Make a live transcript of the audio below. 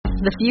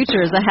The future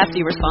is a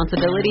hefty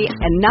responsibility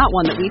and not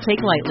one that we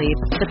take lightly.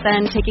 But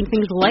then taking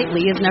things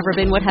lightly has never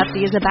been what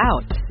Hefty is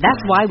about.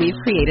 That's why we've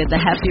created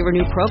the Hefty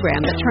Renew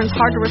program that turns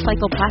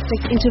hard-to-recycle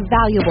plastics into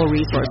valuable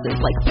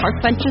resources like park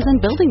benches and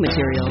building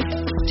materials.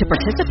 To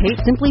participate,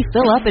 simply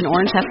fill up an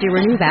orange Hefty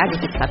Renew bag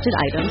with accepted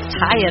items,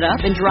 tie it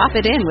up, and drop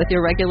it in with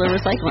your regular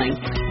recycling.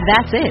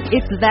 That's it.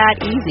 It's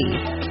that easy.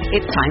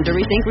 It's time to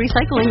rethink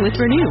recycling with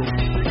Renew.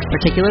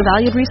 Particular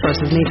valued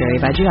resources may vary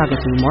by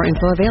geography. More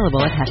info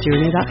available at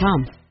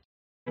heftyrenew.com.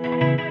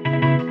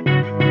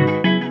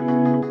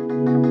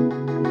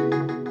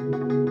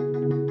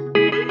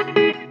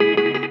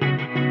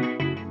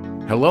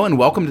 Hello and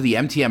welcome to the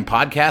MTM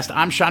Podcast.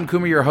 I'm Sean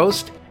Coomer, your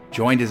host,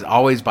 joined as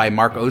always by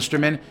Mark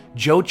Osterman.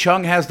 Joe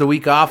Chung has the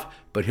week off,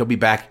 but he'll be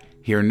back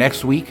here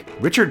next week.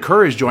 Richard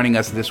Kerr is joining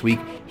us this week.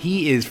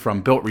 He is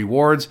from Built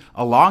Rewards,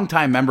 a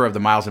longtime member of the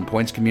Miles and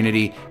Points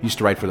community, used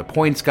to write for the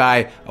Points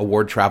Guy,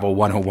 Award Travel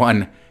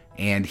 101,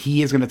 and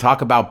he is going to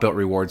talk about Built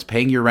Rewards,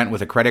 paying your rent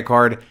with a credit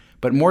card,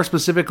 but more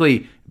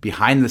specifically,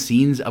 behind the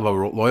scenes of a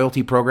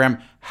loyalty program,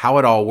 how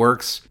it all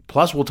works.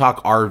 Plus, we'll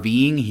talk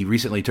RVing. He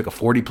recently took a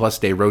 40-plus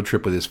day road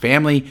trip with his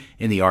family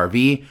in the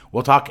RV.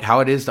 We'll talk how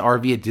it is to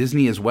RV at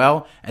Disney as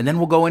well. And then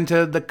we'll go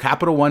into the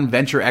Capital One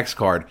Venture X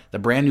card, the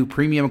brand new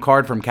premium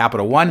card from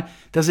Capital One.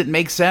 Does it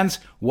make sense?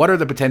 What are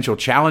the potential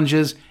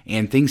challenges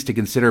and things to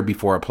consider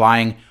before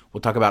applying?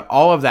 We'll talk about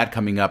all of that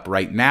coming up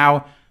right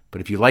now.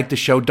 But if you like the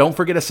show, don't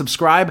forget to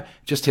subscribe.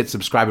 Just hit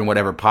subscribe in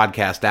whatever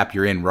podcast app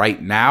you're in right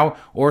now,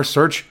 or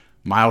search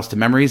Miles to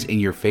Memories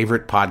in your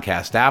favorite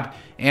podcast app.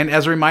 And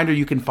as a reminder,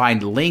 you can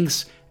find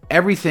links,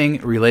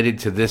 everything related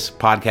to this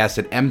podcast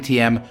at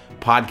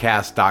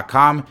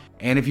mtmpodcast.com.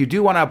 And if you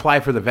do want to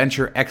apply for the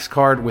Venture X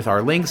card with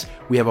our links,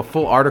 we have a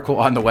full article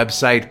on the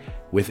website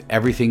with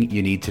everything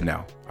you need to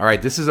know. All right,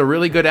 this is a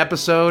really good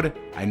episode.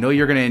 I know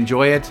you're going to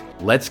enjoy it.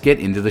 Let's get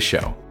into the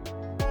show.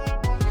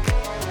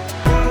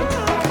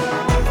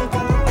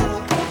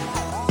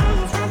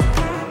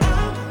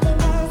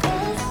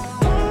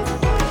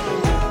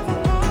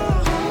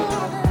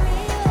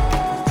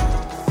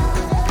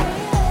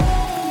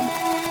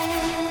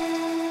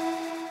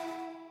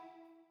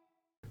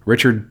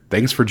 Richard,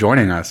 thanks for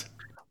joining us.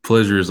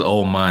 Pleasure is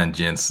all mine,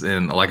 gents.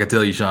 And like I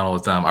tell you, Sean, all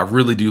the time, I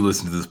really do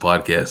listen to this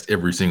podcast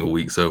every single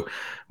week. So,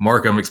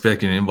 Mark, I'm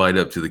expecting an invite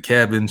up to the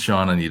cabin.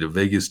 Sean, I need a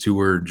Vegas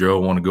tour.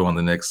 Joe, I want to go on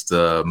the next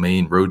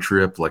main road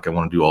trip. Like, I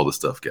want to do all this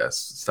stuff, guys.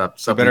 Stop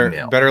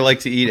better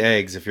like to eat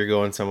eggs if you're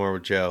going somewhere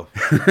with Joe.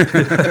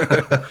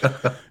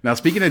 Now,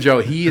 speaking of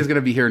Joe, he is going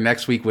to be here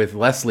next week with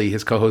Leslie,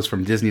 his co-host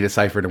from Disney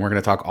Deciphered, and we're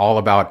going to talk all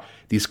about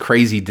these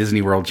crazy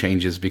Disney World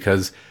changes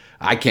because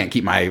I can't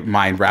keep my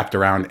mind wrapped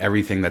around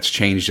everything that's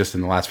changed just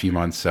in the last few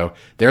months. So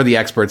they're the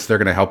experts. They're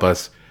going to help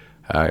us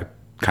kind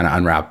of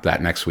unwrap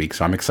that next week.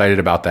 So I'm excited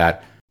about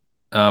that.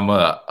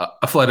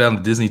 I fly down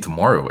to Disney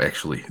tomorrow,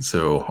 actually.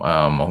 So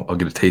I'll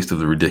get a taste of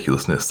the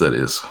ridiculousness that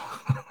is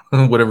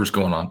whatever's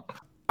going on.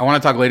 I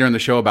want to talk later in the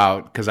show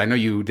about, because I know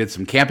you did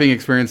some camping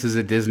experiences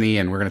at Disney,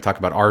 and we're going to talk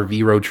about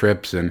RV road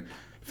trips and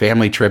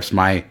family trips,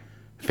 my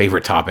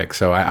favorite topic.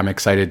 So I'm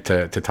excited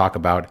to talk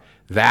about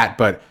that.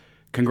 But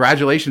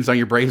congratulations on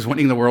your Braves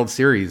winning the World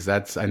Series.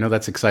 I know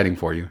that's exciting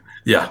for you.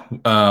 Yeah.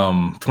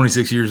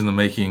 26 years in the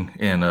making.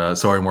 And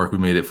sorry, Mark, we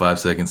made it 5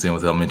 seconds in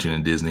without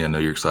mentioning Disney. I know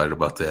you're excited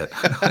about that.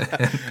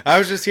 I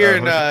was just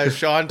hearing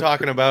Sean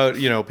talking about,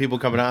 people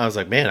coming out. I was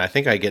like, man, I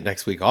think I get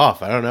next week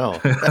off. I don't know.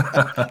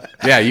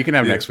 Yeah, you can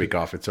have next week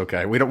off. It's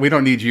okay. We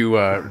don't need you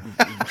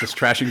just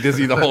trashing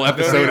Disney the whole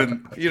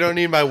episode. You don't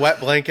need my wet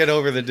blanket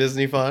over the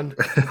Disney fund.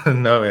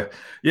 No, yeah.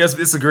 Yes,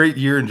 it's a great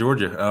year in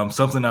Georgia.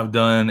 Something I've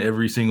done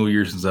every single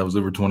year since I was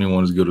over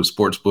 21 is go to a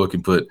sports book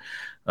and put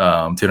 10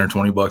 or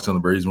 $20 on the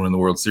Braves winning the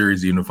World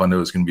Series, even if I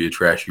know it's going to be a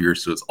trash year.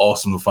 So it's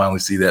awesome to finally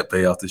see that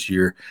pay off this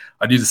year.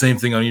 I do the same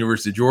thing on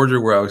University of Georgia,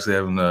 where I was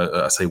having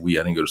I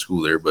didn't go to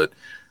school there, but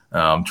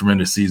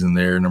tremendous season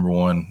there, number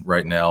one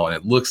right now, and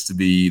it looks to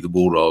be the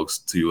Bulldogs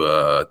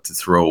to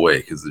throw away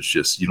because it's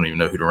just you don't even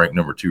know who to rank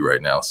number 2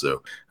 right now.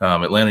 So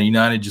Atlanta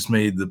United just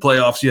made the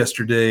playoffs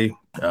yesterday.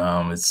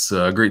 It's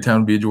a great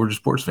time to be a Georgia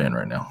sports fan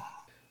right now.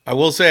 I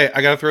will say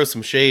I got to throw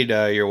some shade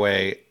your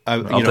way.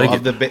 Of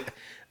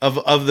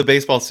the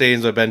baseball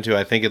stadiums I've been to,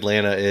 I think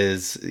Atlanta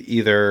is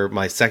either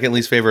my second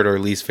least favorite or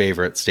least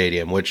favorite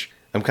stadium, which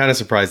I'm kind of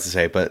surprised to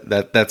say,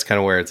 but that's kind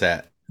of where it's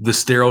at. The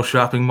sterile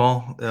shopping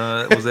mall,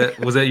 was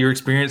that your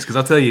experience? Because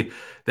I'll tell you,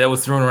 that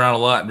was thrown around a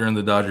lot during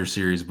the Dodgers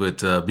series,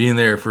 but being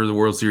there for the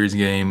World Series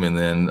game and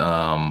then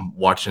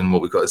watching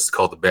what it's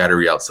called the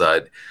Battery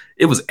outside,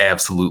 it was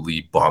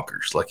absolutely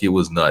bonkers. Like, it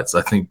was nuts.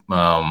 I think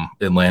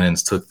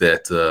Atlantans took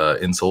that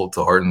insult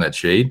to heart and that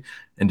shade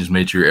and just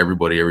made sure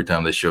everybody, every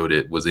time they showed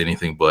it, was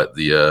anything but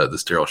the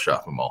sterile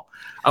shopping mall.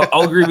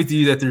 I'll agree with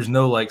you that there's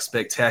no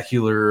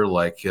spectacular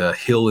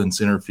hill in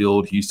center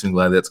field. Houston,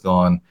 glad that's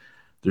gone.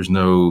 There's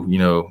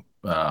no,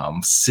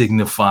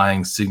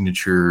 signifying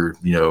signature,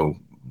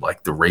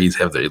 like the Rays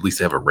have at least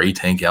have a Ray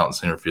tank out in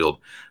center field.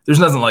 there's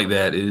nothing like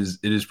that. It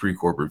is pretty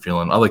corporate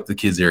feeling. I like the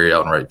kids area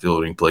out in right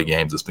field and play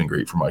games. It's been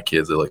great for my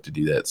kids. They like to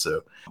do that.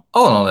 So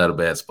all in all, not a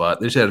bad spot.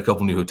 They just had a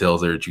couple new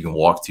hotels there that you can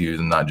walk to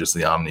and not just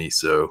the Omni.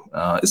 So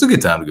it's a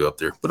good time to go up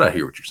there, but I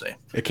hear what you're saying.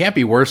 It can't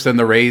be worse than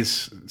the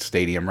Rays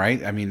stadium,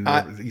 right? I mean,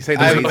 you say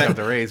the Rays have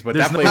the Rays, but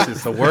that place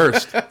is the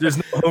worst. There's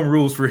no home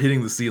rules for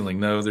hitting the ceiling.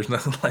 No, there's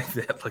nothing like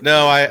that.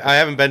 No, I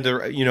haven't been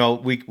to,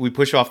 we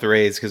push off the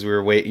Rays because we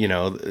were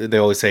they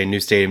always say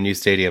new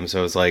stadium.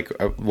 So it's like,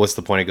 what's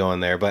the point of going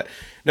there? But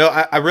no,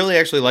 I really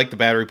actually like the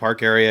Battery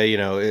Park area.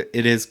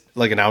 It is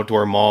like an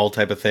outdoor mall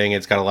type of thing.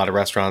 It's got a lot of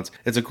restaurants.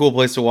 It's a cool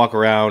place to walk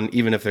around,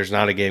 even if there's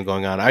not a game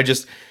going on.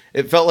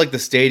 It felt like the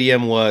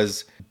stadium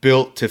was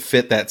built to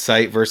fit that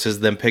site versus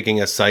them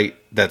picking a site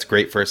that's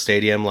great for a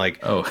stadium.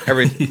 Like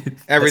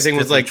everything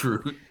was like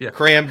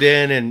crammed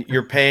in, and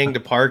you're paying to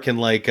park in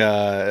like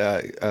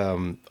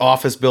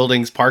office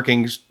buildings,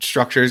 parking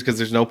structures because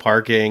there's no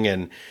parking,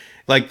 and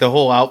like the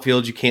whole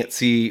outfield you can't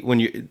see when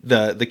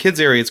the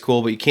kids area is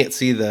cool, but you can't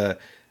see the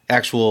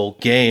actual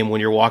game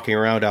when you're walking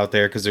around out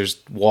there because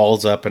there's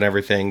walls up and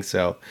everything.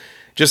 So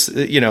just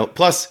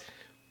plus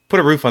put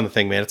a roof on the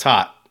thing, man. It's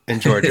hot in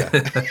Georgia.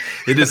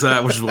 It is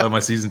hot, which is why my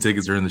season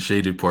tickets are in the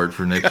shaded part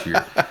for next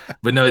year.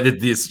 But no,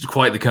 it's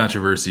quite the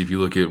controversy if you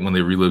look at when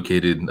they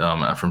relocated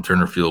from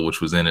Turner Field,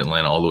 which was in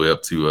Atlanta, all the way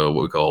up to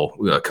what we call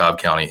Cobb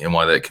County, and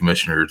why that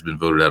commissioner has been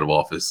voted out of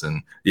office.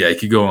 And yeah, it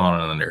could go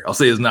on and on there. I'll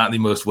say it's not the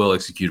most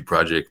well-executed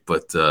project,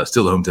 but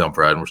still the hometown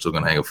pride, and we're still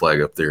going to hang a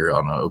flag up there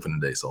on opening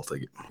day, so I'll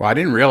take it. Well, I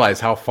didn't realize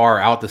how far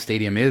out the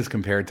stadium is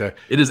compared to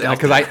it is out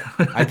because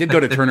I did go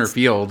to Turner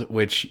Field,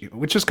 which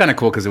is kind of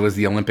cool because it was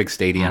the Olympic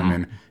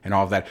Stadium and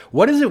all of that.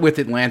 What is it with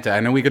Atlanta? I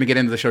know we're going to get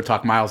into the show,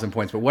 talk miles and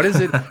points, but what is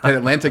it that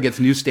Atlanta gets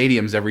new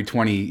stadiums every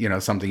 20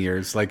 something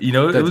years? Like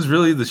it was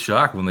really the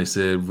shock when they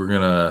said we're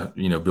gonna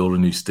build a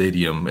new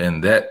stadium,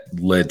 and that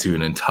led to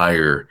an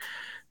entire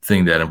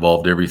thing that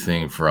involved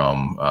everything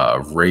from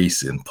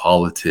race and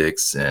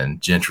politics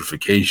and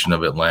gentrification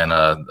of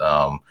Atlanta.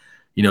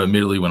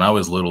 Admittedly, when I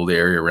was little, the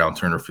area around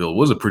Turner Field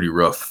was a pretty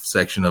rough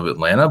section of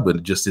Atlanta,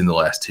 but just in the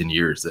last 10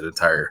 years, that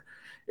entire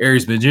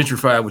area's been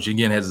gentrified, which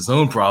again has its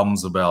own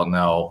problems about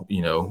now,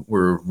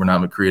 we're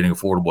not creating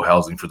affordable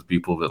housing for the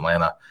people of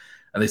Atlanta.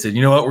 And they said,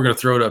 you know what, we're going to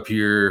throw it up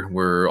here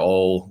where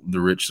all the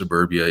rich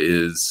suburbia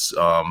is,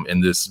 in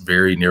this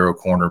very narrow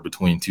corner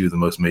between two of the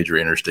most major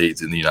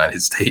interstates in the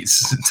United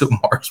States, to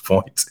Mark's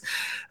point.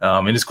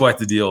 And it's quite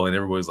the deal. And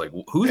everybody's like,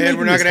 who's and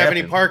we're not going to have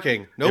any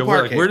parking. Parking.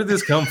 Like, where did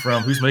this come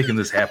from? Who's making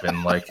this happen?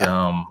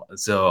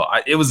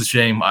 It was a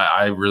shame.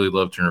 I really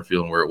loved Turner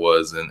Field and where it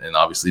was. And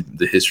obviously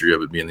the history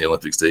of it being the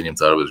Olympic Stadium,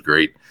 thought it was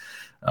great.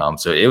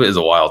 So it was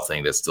a wild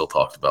thing that's still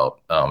talked about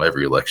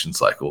every election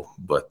cycle,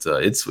 but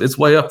it's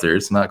way up there.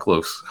 It's not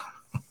close.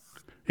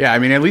 Yeah, I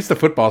mean, at least the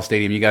football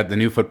stadium, you got the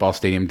new football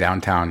stadium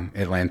downtown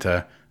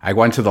Atlanta. I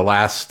went to the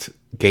last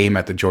game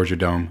at the Georgia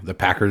Dome, the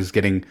Packers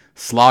getting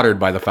slaughtered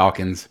by the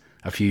Falcons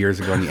a few years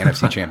ago in the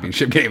NFC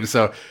Championship game.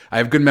 So I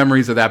have good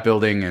memories of that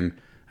building, and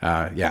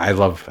I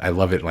love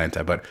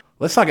Atlanta. But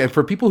let's talk,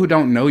 for people who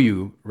don't know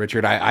you,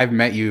 Richard, I've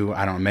met you,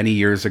 many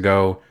years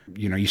ago.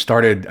 You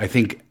started, I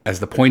think, as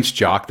the Points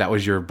Jock. That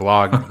was your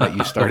blog that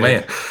you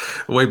started.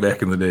 Way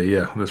back in the day.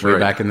 Yeah, that's right. Way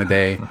back in the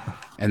day.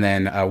 And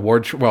then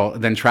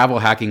then Travel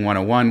Hacking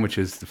 101, which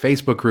is the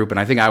Facebook group. And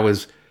I think I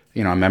was,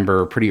 a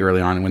member pretty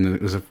early on when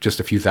it was just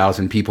a few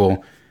thousand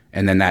people.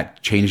 And then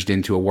that changed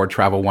into Award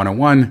Travel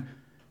 101.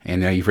 And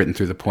now you've written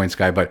through the Points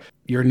Guy. But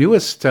your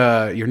newest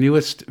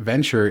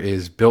venture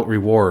is Built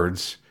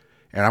Rewards.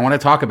 And I want to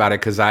talk about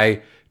it because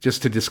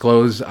just to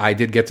disclose, I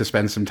did get to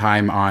spend some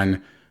time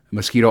on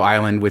Mosquito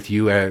Island with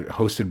you,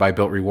 hosted by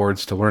Built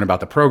Rewards, to learn about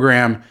the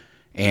program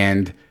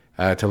and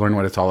to learn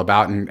what it's all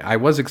about. And I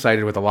was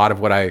excited with a lot of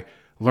what I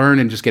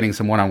learned and just getting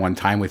some one-on-one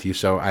time with you.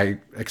 So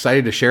I'm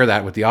excited to share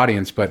that with the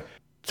audience. But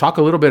talk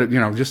a little bit,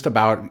 just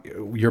about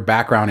your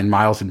background in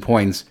miles and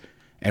points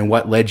and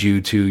what led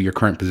you to your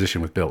current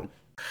position with Built.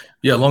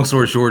 Yeah, long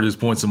story short is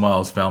Points and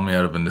Miles found me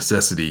out of a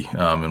necessity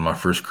in my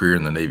first career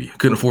in the Navy.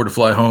 Couldn't afford to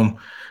fly home,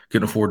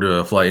 couldn't afford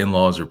to fly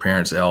in-laws or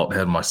parents out.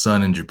 Had my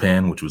son in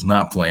Japan, which was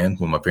not planned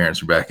when my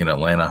parents were back in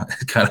Atlanta.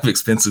 Kind of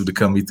expensive to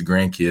come meet the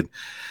grandkid.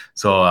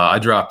 So I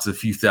dropped a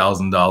few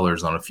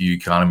 $1,000s on a few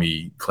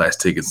economy class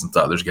tickets and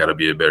thought there's got to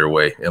be a better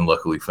way. And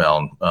luckily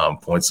found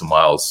Points and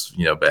Miles,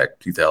 back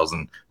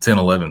 2010,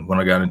 11 when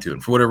I got into it.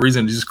 And for whatever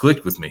reason, it just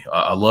clicked with me.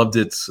 I loved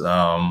it.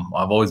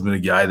 I've always been a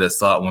guy that's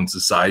thought when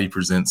society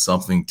presents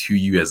something to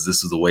you as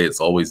this is the way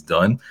it's always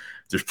done,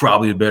 there's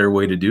probably a better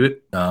way to do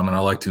it. And I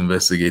like to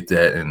investigate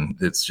that. And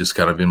it's just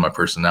kind of in my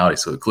personality.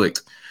 So it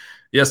clicked.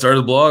 Yeah, started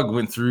the blog,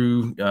 went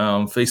through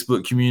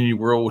Facebook Community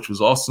World, which was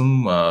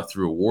awesome,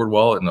 through Award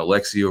Wallet, and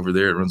Alexi over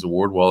there runs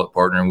Award Wallet,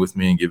 partnering with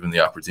me and giving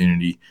the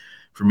opportunity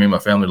for me and my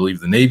family to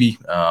leave the Navy,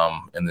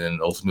 and then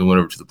ultimately went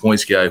over to the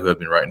Points Guy, who I've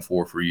been writing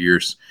for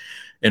years,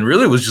 and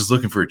really was just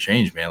looking for a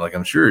change, man. Like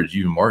I'm sure as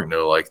you and Mark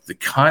know, like the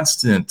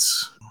constant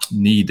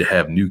need to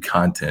have new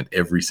content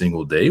every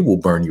single day will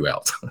burn you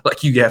out.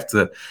 Like you have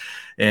to.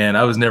 And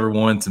I was never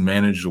one to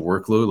manage the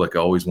workload. Like I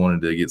always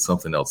wanted to get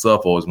something else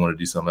up, always wanted to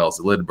do something else.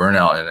 It led to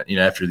burnout. And,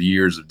 after the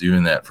years of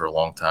doing that for a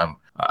long time,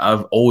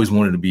 I've always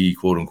wanted to be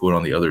quote unquote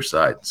on the other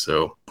side.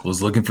 So I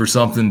was looking for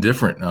something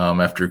different.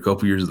 After a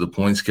couple years of the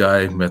Points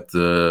Guy, met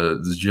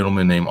this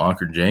gentleman named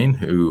Ankur Jain,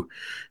 who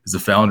is the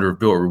founder of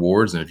Built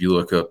Rewards. And if you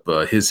look up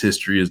his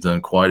history, has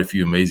done quite a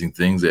few amazing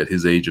things at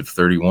his age of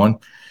 31.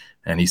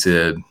 And he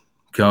said,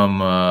 come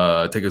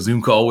take a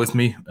Zoom call with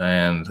me,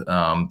 and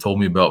told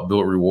me about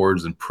Built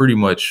Rewards. And pretty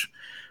much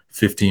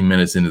 15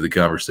 minutes into the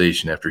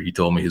conversation, after he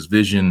told me his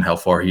vision, how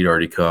far he'd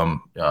already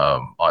come,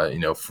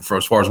 for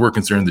as far as we're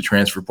concerned, the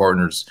transfer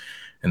partners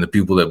and the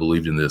people that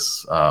believed in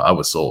this, I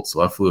was sold.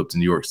 So I flew up to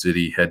New York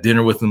City, had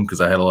dinner with him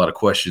because I had a lot of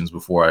questions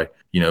before I,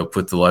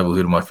 put the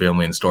livelihood of my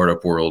family in the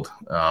startup world.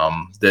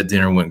 That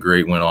dinner went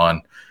great, went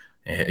on.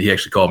 And he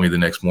actually called me the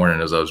next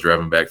morning as I was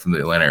driving back from the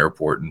Atlanta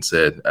airport and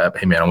said,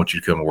 hey, man, I want you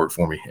to come and work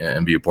for me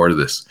and be a part of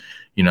this.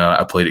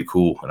 I played it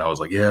cool. And I was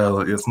like, yeah,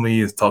 let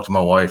me talk to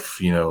my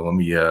wife. Let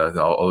me,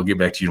 I'll get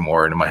back to you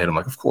tomorrow. And in my head, I'm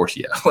like, of course,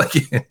 yeah.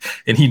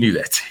 And he knew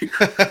that too.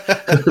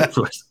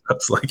 I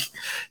was like,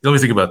 let me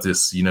think about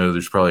this.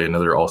 There's probably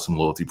another awesome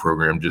loyalty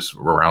program just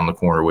around the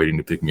corner waiting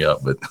to pick me up.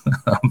 But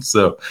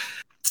so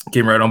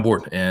came right on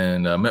board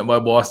and met my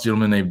boss, a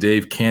gentleman named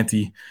Dave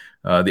Canty.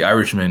 The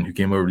Irishman who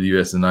came over to the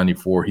U.S. in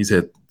 '94, he's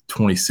had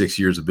 26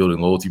 years of building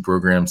loyalty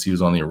programs. He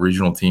was on the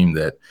original team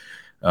that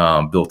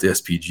built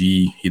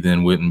SPG. He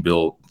then went and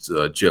built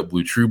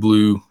JetBlue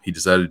TrueBlue. He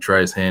decided to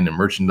try his hand in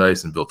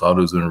merchandise and built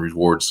AutoZone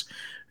Rewards,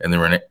 and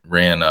then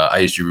ran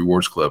ISG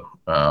Rewards Club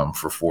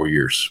for 4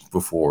 years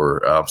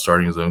before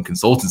starting his own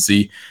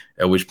consultancy,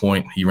 at which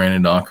point he ran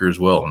into Ankur as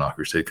well. And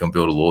Ankur said, come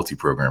build a loyalty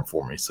program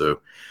for me. So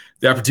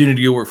the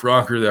opportunity to go work for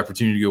Ankur, the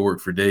opportunity to go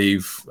work for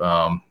Dave,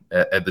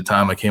 at the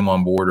time I came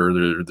on board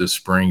earlier this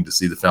spring to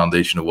see the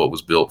foundation of what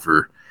was built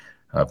for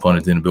pun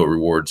intended, Built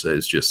Rewards. It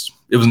was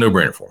a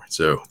no-brainer for me.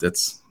 So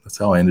that's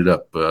how I ended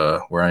up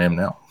where I am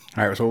now.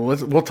 All right, so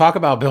we'll talk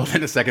about Built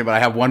in a second, but I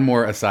have one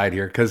more aside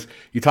here because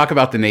you talk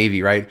about the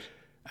Navy, right?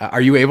 Are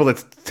you able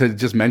to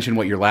just mention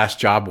what your last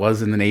job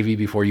was in the Navy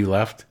before you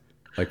left?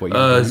 Like what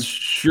you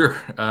Sure.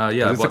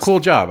 Yeah. It's a cool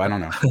job. I don't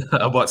know.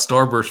 I bought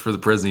Starburst for the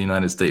President of the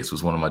United States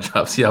was one of my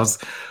jobs. Yeah,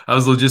 I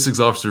was logistics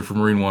officer for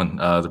Marine One,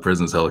 the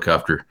President's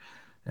helicopter,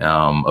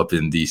 up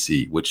in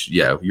DC, which,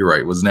 yeah, you're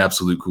right, was an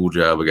absolute cool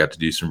job. I got to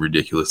do some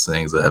ridiculous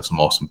things. I have some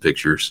awesome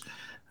pictures.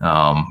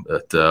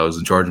 But I was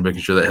in charge of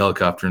making sure that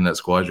helicopter and that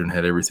squadron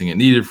had everything it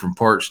needed, from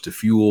parts to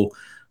fuel,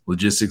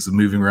 logistics of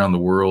moving around the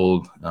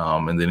world,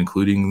 and then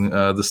including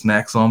the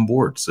snacks on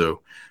board. So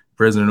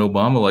President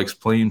Obama likes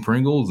plain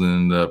Pringles,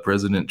 and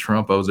President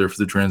Trump, I was there for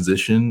the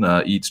transition,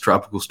 eats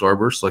tropical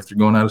Starbursts like they're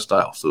going out of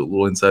style. So a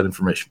little inside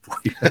information for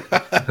you.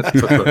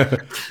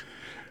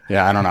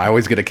 Yeah, I don't know. I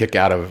always get a kick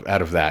out of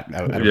that,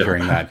 out of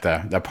hearing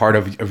that part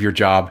of your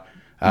job.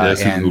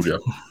 That's a cool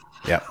job.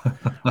 Yeah.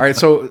 All right.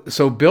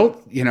 So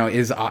Built,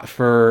 is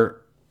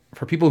for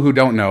people who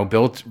don't know,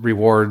 Built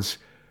Rewards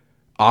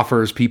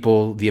offers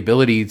people the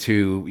ability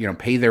to,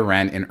 pay their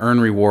rent and earn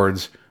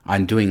rewards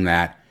on doing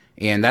that.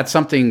 And that's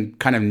something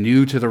kind of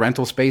new to the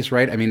rental space,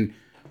 right? I mean,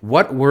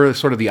 what were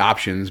sort of the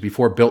options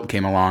before Built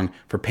came along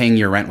for paying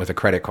your rent with a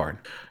credit card?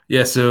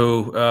 Yeah,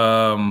 so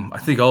I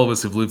think all of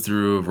us have lived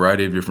through a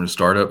variety of different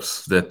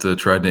startups that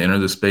tried to enter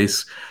the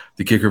space.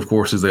 The kicker, of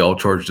course, is they all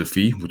charged a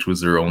fee, which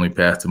was their only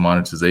path to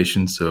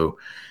monetization. So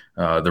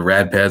the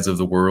RadPads of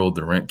the world,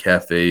 the rent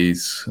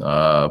cafes,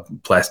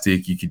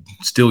 plastic you could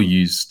still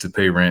use to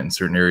pay rent in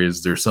certain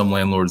areas. There are some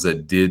landlords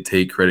that did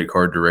take credit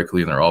card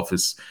directly in their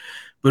office.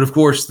 But of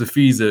course, the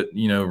fees that,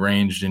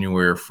 ranged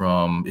anywhere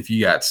from, if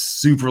you got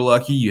super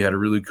lucky, you had a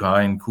really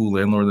kind, cool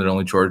landlord that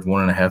only charged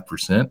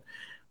 1.5%.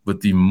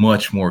 But the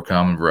much more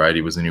common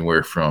variety was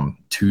anywhere from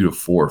 2 to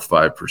 4 or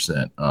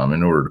 5%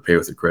 in order to pay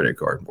with a credit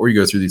card. Or you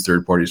go through these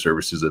third-party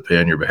services that pay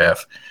on your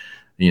behalf,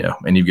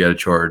 and you've got to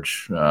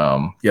charge, you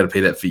got to pay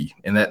that fee.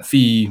 And that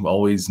fee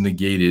always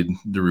negated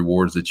the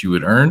rewards that you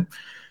would earn.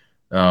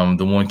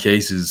 The one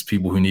case is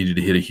people who needed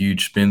to hit a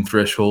huge spend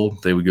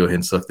threshold. They would go ahead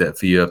and suck that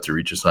fee up to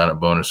reach a sign-up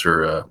bonus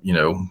or,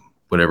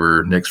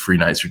 whatever next free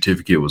night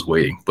certificate was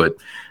waiting. But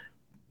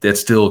that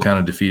still kind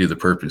of defeated the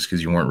purpose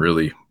because you weren't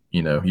really,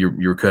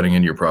 you're cutting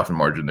into your profit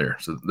margin there.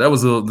 So that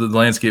was the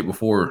landscape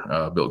before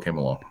Built came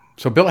along.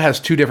 So Built has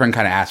two different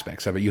kind of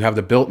aspects of it. You have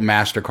the Built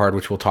MasterCard,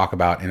 which we'll talk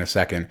about in a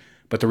second,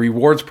 but the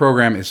rewards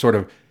program is sort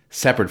of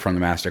separate from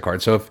the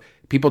MasterCard. So if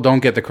people don't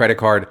get the credit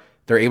card,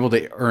 they're able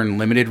to earn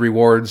limited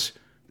rewards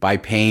by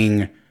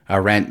paying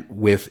rent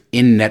with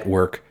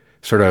in-network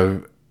sort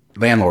of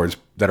landlords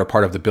that are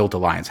part of the Built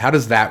Alliance. How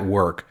does that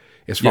work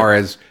as far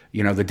as,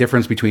 the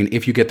difference between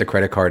if you get the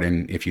credit card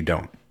and if you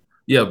don't?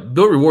 Yeah,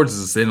 Built Rewards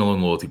is a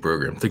standalone loyalty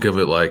program. Think of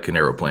it like an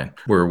Aeroplan,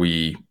 where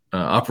we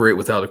operate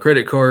without a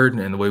credit card.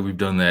 And the way we've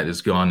done that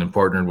is gone and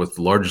partnered with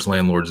the largest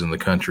landlords in the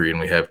country. And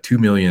we have 2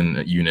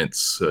 million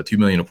units, 2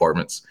 million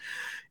apartments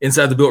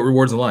inside the Built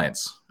Rewards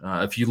Alliance.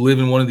 If you live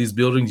in one of these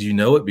buildings, you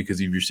know it because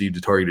you've received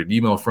a targeted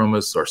email from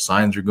us. Our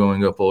signs are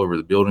going up all over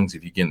the buildings.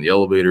 If you get in the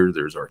elevator,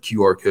 there's our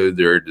QR code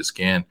there to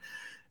scan.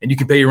 And you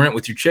can pay your rent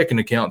with your checking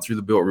account through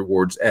the Bilt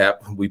Rewards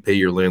app. We pay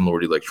your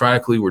landlord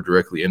electronically. We're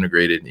directly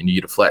integrated, and you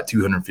get a flat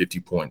 250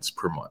 points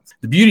per month.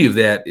 The beauty of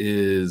that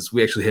is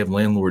we actually have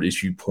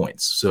landlord-issued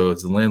points. So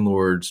the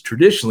landlords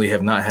traditionally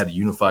have not had a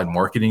unified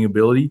marketing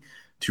ability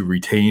to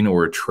retain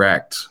or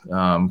attract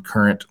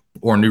current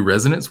or new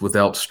residents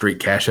without straight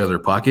cash out of their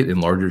pocket, in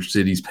larger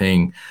cities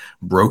paying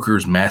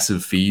brokers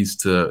massive fees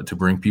to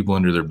bring people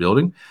into their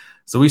building.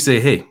 So we say,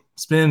 hey,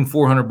 spend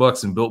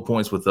 $400 in Bilt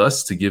points with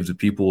us to give to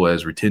people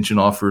as retention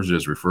offers,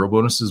 as referral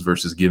bonuses,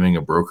 versus giving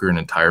a broker an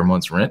entire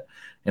month's rent.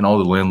 And all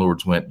the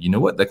landlords went, you know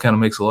what, that kind of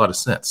makes a lot of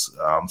sense.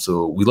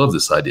 So we love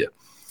this idea.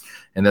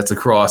 And that's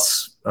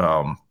across,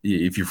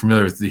 if you're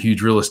familiar with the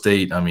huge real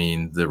estate, I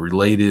mean, the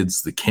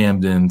Relateds, the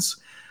Camdens,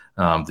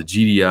 the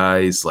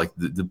GDIs, like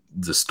the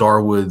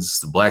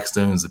Starwoods, the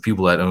Blackstones, the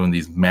people that own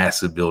these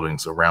massive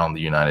buildings around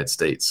the United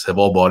States have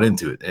all bought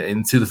into it,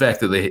 and to the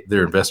fact that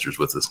they're investors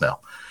with us now.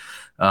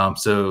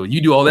 So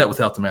you do all that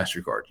without the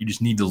MasterCard. You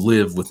just need to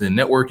live within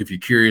network. If you're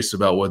curious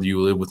about whether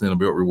you live within a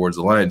Bilt Rewards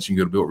Alliance, you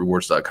can go to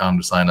BiltRewards.com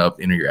to sign up,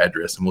 enter your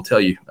address, and we'll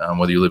tell you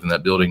whether you live in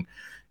that building.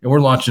 And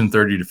we're launching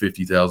 30 to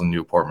 50,000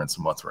 new apartments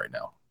a month right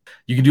now.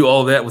 You can do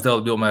all of that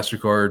without the Bilt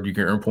MasterCard. You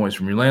can earn points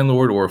from your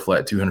landlord or a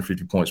flat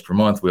 250 points per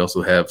month. We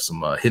also have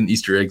some hidden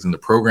Easter eggs in the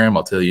program.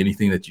 I'll tell you,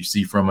 anything that you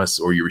see from us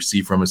or you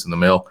receive from us in the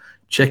mail,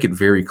 check it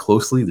very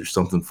closely. There's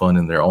something fun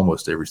in there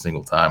almost every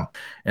single time.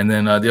 And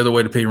then the other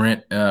way to pay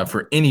rent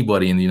for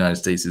anybody in the United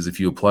States is if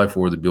you apply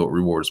for the Bilt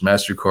Rewards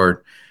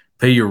MasterCard.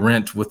 Pay your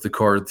rent with the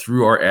card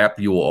through our app.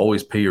 You will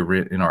always pay your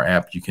rent in our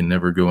app. You can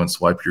never go and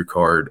swipe your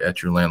card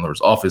at your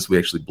landlord's office. We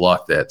actually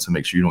block that to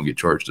make sure you don't get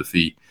charged a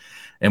fee.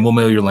 And we'll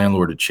mail your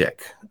landlord a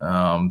check.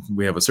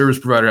 We have a service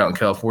provider out in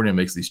California that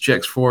makes these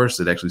checks for us.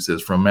 It actually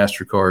says from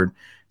MasterCard.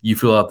 You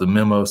fill out the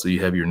memo, so you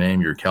have your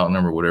name, your account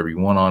number, whatever you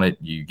want on it.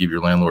 You give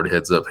your landlord a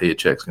heads up, hey, a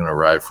check's going to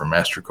arrive from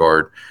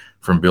MasterCard,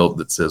 from Bilt,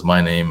 that says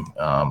my name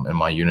and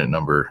my unit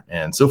number.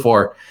 And so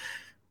far,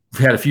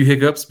 we've had a few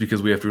hiccups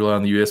because we have to rely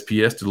on the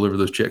USPS to deliver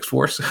those checks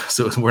for us.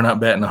 So we're not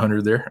batting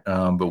 100 there,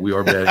 but we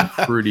are batting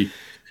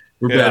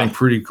batting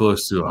pretty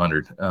close to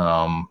 100.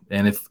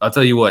 And if I'll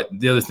tell you what,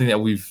 the other thing that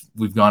we've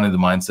gone into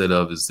the mindset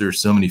of is there's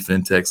so many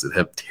fintechs that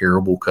have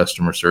terrible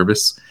customer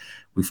service.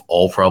 We've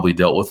all probably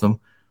dealt with them,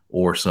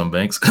 or some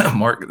banks,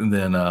 Mark. And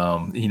then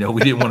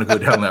we didn't want to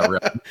go down that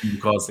route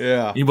because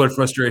anybody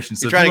frustration.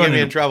 So trying to get me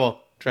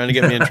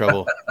in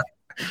trouble.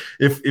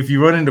 If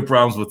you run into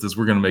problems with this,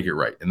 we're going to make it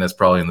right, and that's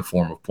probably in the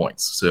form of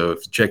points. So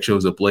if the check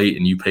shows up late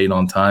and you paid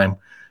on time,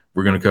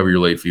 we're going to cover your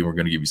late fee. We're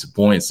going to give you some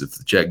points. If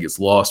the check gets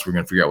lost, we're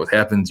going to figure out what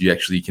happens. You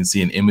actually can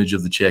see an image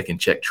of the check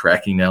and check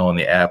tracking now on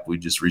the app. We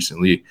just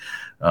recently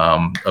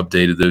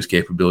updated those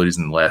capabilities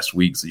in the last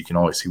week, so you can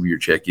always see where your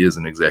check is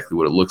and exactly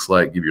what it looks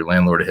like. Give your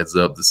landlord a heads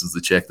up. This is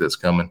the check that's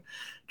coming.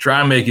 Try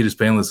and make it as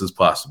painless as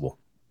possible.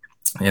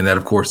 And that,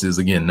 of course, is,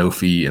 again, no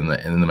fee, and the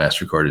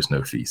MasterCard is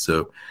no fee.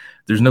 So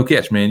there's no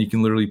catch, man. You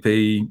can literally pay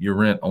your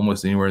rent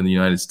almost anywhere in the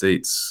United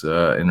States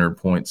and earn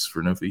points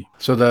for no fee.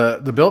 So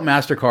the Bilt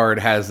MasterCard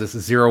has this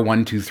 0,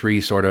 1, 2,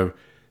 3 sort of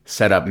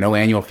setup. No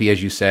annual fee,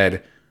 as you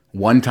said.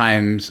 1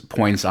 times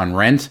points on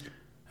rent,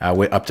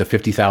 up to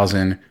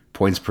 50,000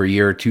 points per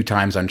year. 2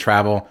 times on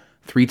travel.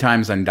 3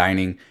 times on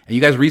dining. And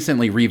you guys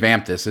recently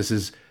revamped this. This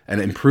is an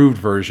improved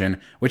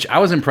version, which I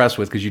was impressed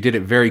with because you did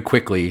it very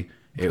quickly.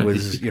 It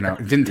was, it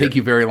didn't take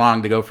you very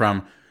long to go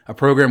from a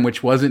program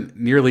which wasn't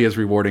nearly as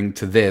rewarding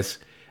to this.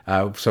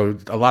 So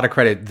a lot of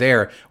credit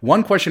there.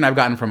 One question I've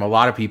gotten from a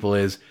lot of people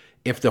is,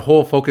 if the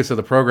whole focus of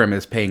the program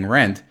is paying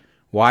rent,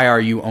 why are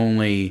you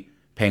only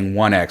paying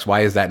 1x? Why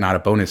is that not a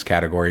bonus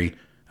category?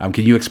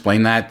 Can you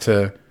explain that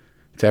to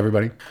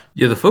everybody?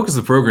 Yeah, the focus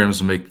of the program is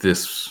to make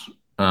this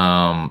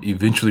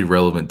eventually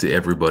relevant to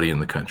everybody in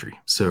the country.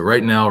 So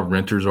right now,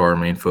 renters are our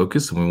main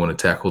focus, and we want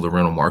to tackle the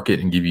rental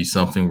market and give you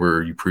something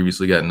where you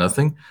previously got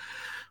nothing.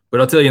 But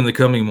I'll tell you, in the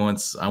coming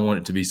months, I want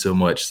it to be so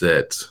much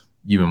that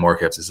you and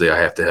Mark have to say, I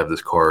have to have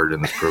this card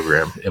and this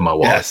program in my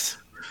wallet. Yes.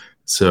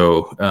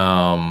 So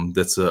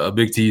that's a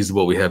big tease of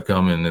what we have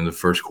coming in the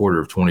first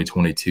quarter of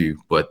 2022.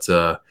 But,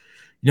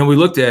 we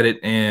looked at it,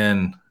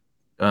 and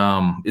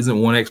isn't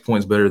 1x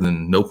points better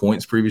than no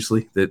points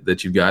previously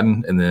that you've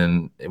gotten? And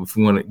then if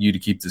we want you to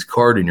keep this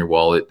card in your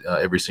wallet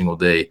every single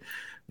day,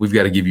 we've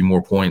got to give you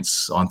more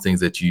points on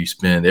things that you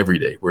spend every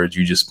day, whereas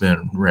you just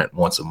spend rent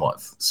once a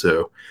month.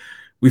 So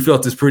we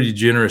felt it's pretty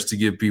generous to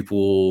give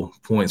people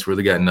points where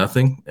they got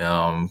nothing.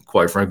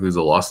 Quite frankly, it's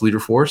a loss leader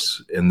for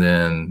us, and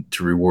then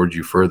to reward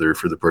you further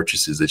for the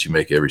purchases that you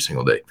make every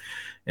single day.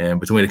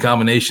 And between a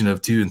combination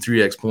of 2 and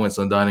 3x points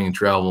on dining and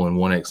travel and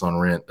 1x on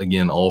rent,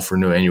 again, all for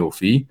no annual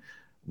fee,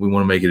 we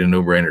want to make it a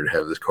no-brainer to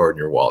have this card in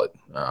your wallet.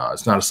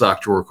 It's not a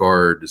sock drawer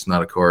card. It's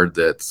not a card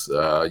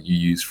that you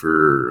use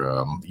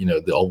for,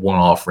 the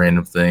one-off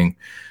random thing,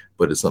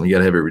 but it's something you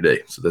got to have every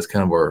day. So that's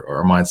kind of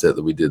our mindset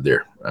that we did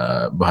there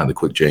behind the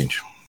quick change.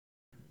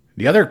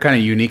 The other kind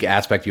of unique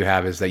aspect you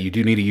have is that you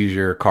do need to use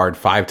your card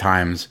 5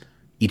 times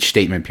each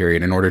statement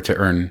period in order to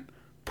earn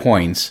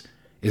points.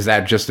 Is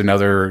that just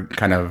another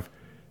kind of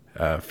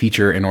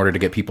feature in order to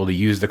get people to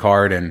use the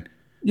card? And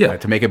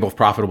to make it both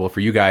profitable for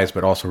you guys,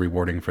 but also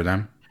rewarding for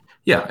them.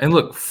 Yeah. And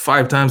look,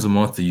 5 times a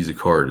month to use a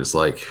card is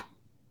like,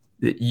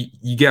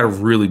 you got to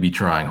really be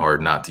trying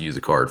hard not to use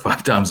a card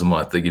 5 times a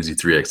month. That gives you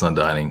 3x on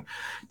dining,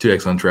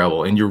 2x on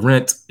travel, and your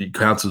rent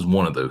counts as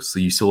one of those. So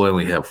you still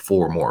only have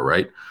 4 more,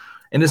 right?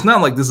 And it's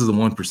not like this is a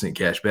 1%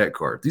 cash back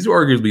card. These are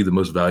arguably the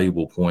most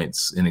valuable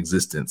points in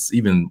existence,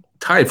 even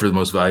tied for the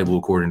most valuable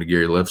according to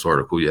Gary Leff's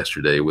article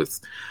yesterday with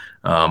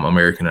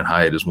American and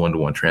Hyatt as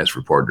 1-to-1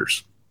 transfer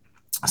partners.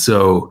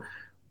 So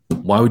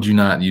why would you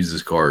not use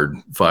this card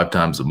 5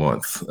 times a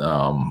month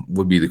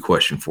would be the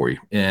question for you.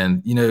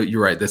 And,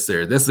 you're right. That's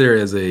there. That's there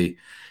as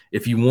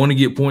if you want to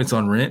get points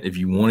on rent, if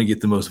you want to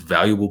get the most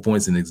valuable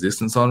points in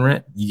existence on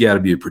rent, you got to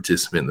be a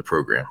participant in the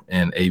program.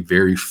 And a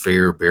very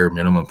fair, bare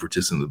minimum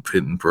participant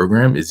in the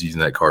program is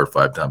using that card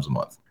 5 times a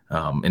month.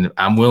 And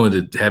I'm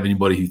willing to have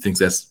anybody who thinks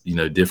that's,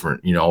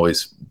 different,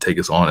 always take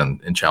us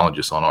on and challenge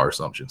us on our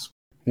assumptions.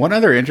 One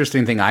other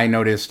interesting thing I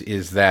noticed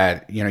is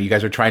that, you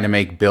guys are trying to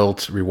make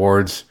Bilt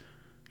rewards,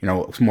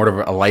 more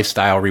of a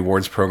lifestyle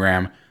rewards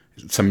program,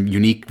 some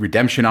unique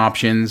redemption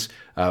options.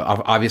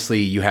 Obviously,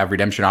 you have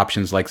redemption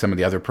options like some of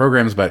the other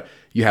programs, but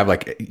you have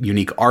like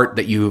unique art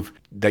that you've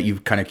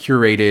kind of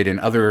curated and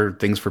other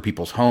things for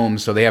people's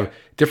homes. So they have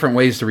different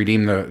ways to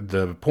redeem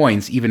the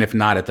points, even if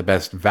not at the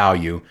best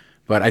value.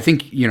 But I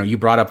think, you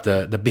brought up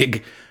the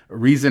big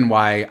reason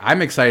why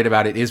I'm excited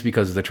about it is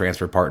because of the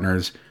transfer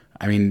partners.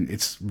 I mean,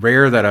 it's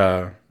rare that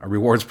a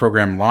rewards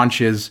program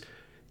launches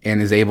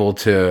and is able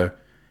to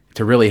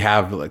really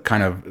have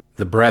kind of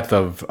the breadth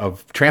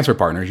of transfer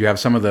partners. You have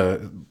some of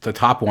the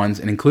top ones,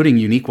 and including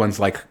unique ones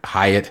like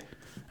Hyatt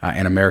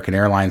and American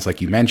Airlines,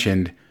 like you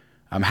mentioned.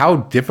 How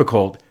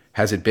difficult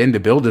has it been to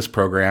build this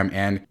program?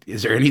 And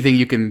is there anything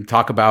you can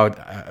talk about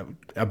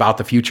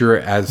the future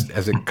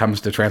as it comes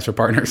to transfer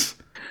partners?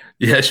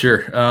 Yeah,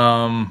 sure.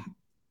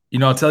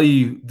 I'll tell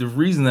you the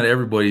reason that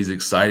everybody's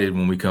excited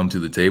when we come to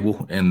the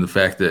table, and the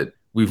fact that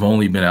we've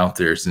only been out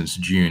there since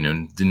June,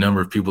 and the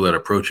number of people that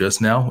approach us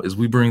now is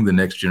we bring the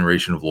next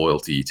generation of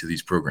loyalty to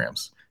these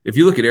programs. If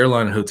you look at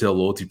airline and hotel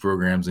loyalty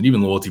programs, and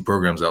even loyalty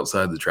programs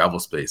outside the travel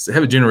space, they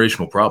have a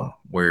generational problem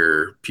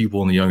where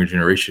people in the younger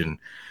generation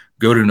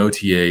go to an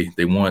OTA,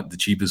 they want the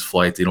cheapest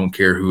flight, they don't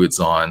care who it's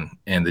on,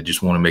 and they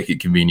just want to make it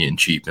convenient and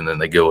cheap, and then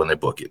they go and they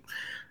book it.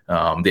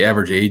 The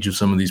average age of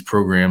some of these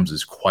programs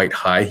is quite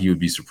high. You would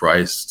be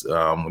surprised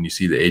when you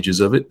see the ages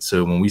of it.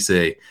 So when we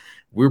say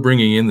we're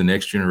bringing in the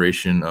next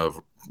generation of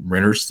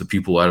renters, the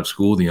people out of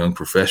school, the young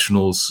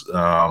professionals,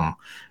 and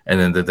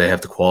then that they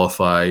have to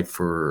qualify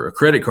for a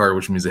credit card,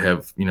 which means they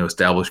have,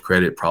 established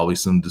credit, probably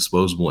some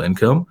disposable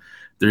income.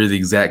 They're the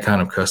exact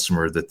kind of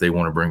customer that they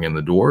want to bring in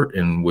the door.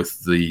 And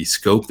with the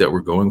scope that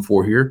we're going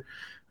for here,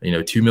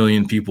 2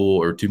 million people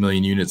or 2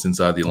 million units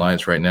inside the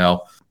Alliance right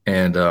now.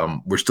 And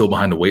we're still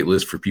behind the wait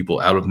list for people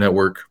out of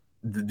network.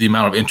 The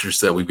amount of interest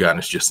that we've gotten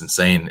is just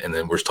insane. And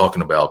then we're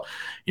talking about,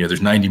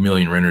 there's 90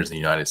 million renters in the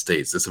United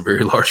States. That's a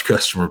very large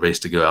customer base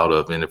to go out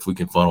of. And if we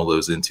can funnel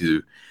those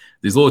into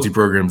these loyalty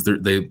programs,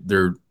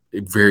 they're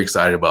very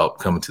excited about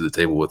coming to the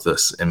table with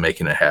us and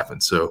making it happen.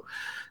 So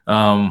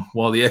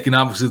while the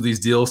economics of these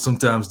deals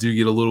sometimes do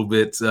get a little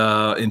bit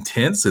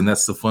intense, and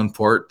that's the fun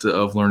part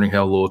of learning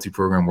how a loyalty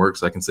program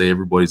works, I can say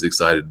everybody's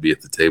excited to be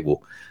at the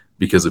table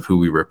because of who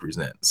we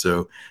represent.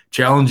 So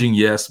challenging,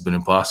 yes, but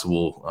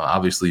impossible,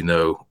 obviously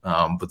no.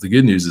 But the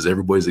good news is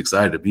everybody's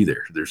excited to be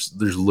there. There's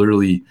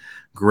literally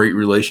great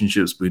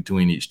relationships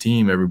between each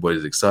team.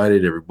 Everybody's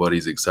excited.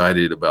 Everybody's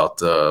excited about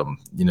the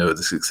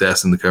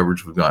success and the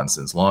coverage we've gotten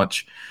since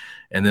launch.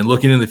 And then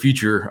looking in the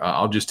future,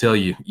 I'll just tell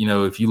you,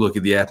 if you look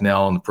at the app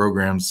now and the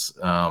programs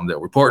that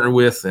we're partnered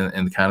with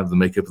and kind of the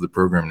makeup of the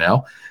program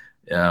now,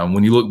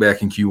 when you look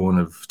back in Q1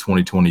 of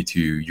 2022,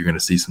 you're going to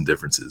see some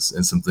differences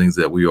and some things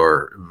that we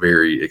are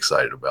very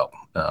excited about.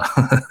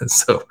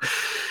 So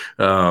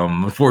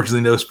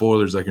unfortunately, no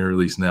spoilers I can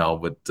release now.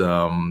 But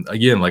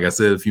again, like I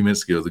said a few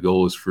minutes ago, the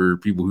goal is for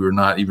people who are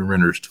not even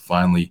renters to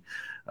finally,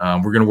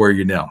 we're going to wear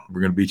you down.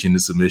 We're going to beat you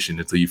into submission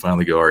until you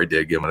finally go, all right,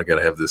 dadgummit, I got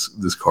to have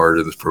this card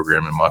or this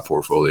program in my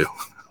portfolio.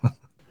 All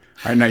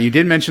right, now you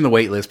did mention the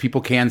wait list. People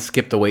can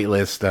skip the wait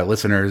list,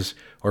 listeners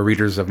or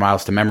readers of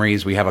Miles to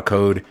Memories. We have a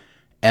code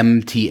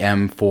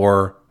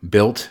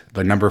MTM4BILT,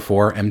 the number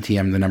 4,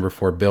 MTM, the number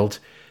 4 BILT.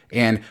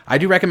 And I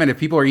do recommend if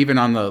people are even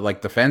on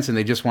the fence and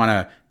they just want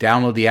to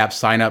download the app,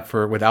 sign up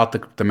for without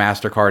the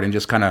MasterCard and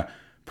just kind of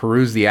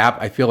peruse the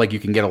app, I feel like you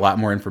can get a lot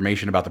more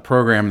information about the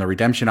program, the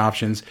redemption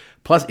options.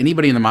 Plus,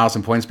 anybody in the Miles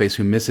and Point space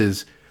who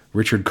misses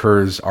Richard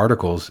Kerr's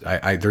articles,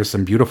 there's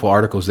some beautiful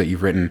articles that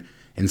you've written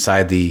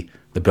inside the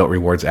Bilt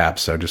Rewards app.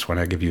 So just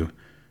want to give you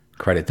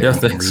credit there. Yeah,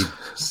 thanks.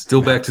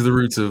 Still back to the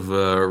roots of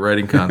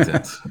writing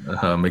content,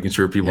 making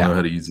sure people know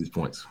how to use these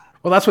points.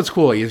 Well, that's what's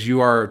cool is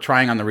you are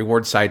trying on the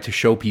reward side to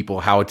show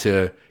people how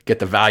to get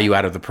the value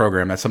out of the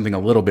program. That's something a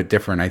little bit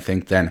different, I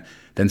think, than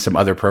some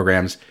other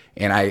programs.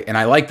 And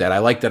I like that. I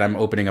like that I'm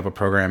opening up a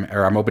program,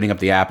 or I'm opening up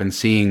the app and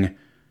seeing,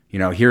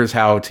 here's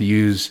how to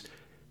use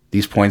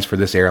these points for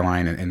this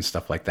airline and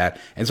stuff like that.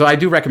 And so I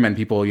do recommend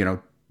people,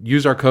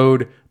 use our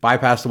code,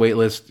 bypass the wait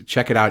list,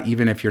 check it out,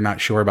 even if you're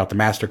not sure about the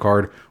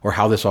MasterCard or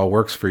how this all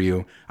works for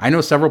you. I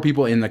know several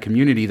people in the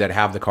community that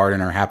have the card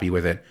and are happy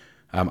with it.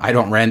 I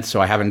don't rent,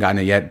 so I haven't gotten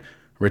it yet.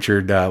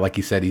 Richard, like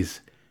he said,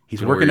 he's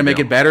working to make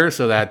it better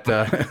so that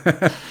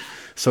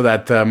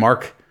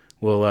Mark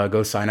will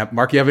go sign up.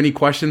 Mark, you have any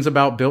questions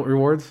about Bilt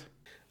Rewards?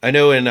 I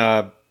know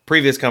in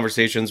previous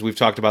conversations we've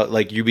talked about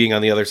like you being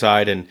on the other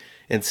side and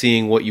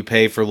seeing what you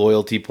pay for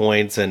loyalty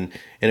points, and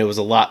it was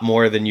a lot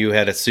more than you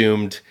had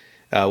assumed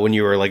when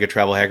you were like a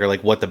travel hacker,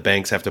 like what the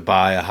banks have to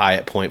buy a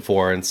Hyatt point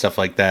for and stuff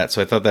like that.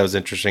 So I thought that was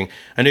interesting.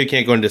 I know you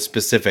can't go into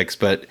specifics,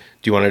 but do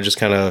you want to just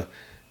kind of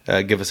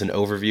give us an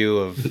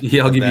overview of?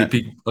 Yeah, I'll give you a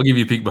peek. I'll give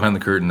you a peek behind the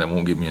curtain that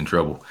won't get me in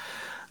trouble.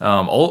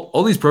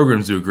 All these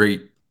programs do a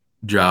great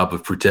job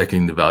of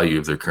protecting the value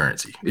of their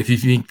currency. If you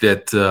think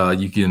that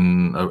you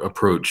can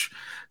approach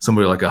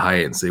somebody like a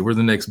Hyatt and say, we're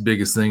the next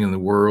biggest thing in the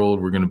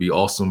world, we're going to be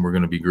awesome, we're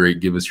going to be great,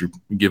 give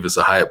us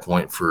a Hyatt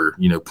point for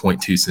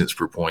 0.2 cents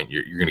per point,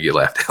 you're going to get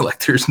laughed at.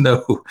 Like there's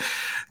no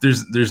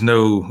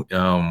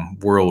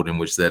world in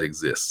which that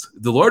exists.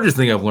 The largest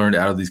thing I've learned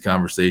out of these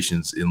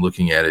conversations in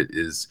looking at it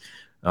is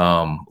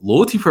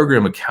loyalty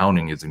program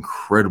accounting is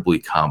incredibly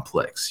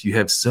complex. You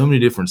have so many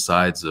different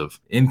sides of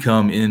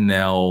income in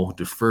now,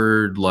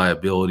 deferred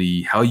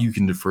liability, how you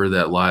can defer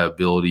that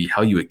liability,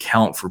 how you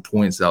account for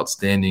points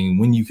outstanding,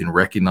 when you can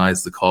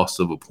recognize the cost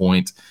of a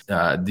point,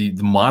 the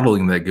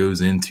modeling that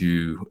goes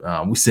into.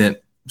 We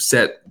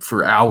sat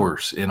for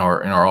hours in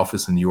our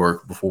office in New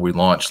York before we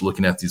launched,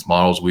 looking at these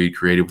models we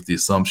created with the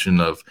assumption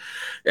of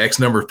X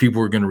number of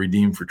people were going to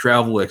redeem for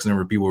travel, X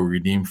number of people will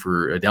redeem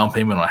for a down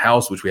payment on a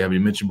house, which we haven't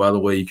even mentioned, by the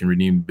way. You can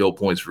redeem Bilt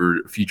points for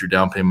future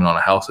down payment on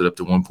a house at up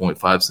to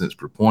 1.5 cents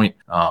per point.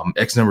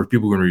 X number of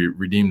people are going to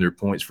redeem their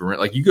points for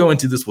rent. Like you go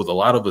into this with a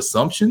lot of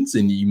assumptions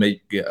and you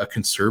make a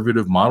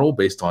conservative model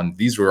based on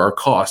these are our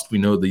costs. We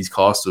know these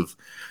costs of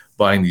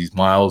buying these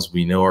miles,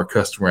 we know our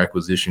customer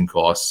acquisition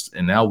costs,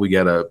 and now we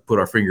got to put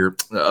our finger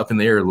up in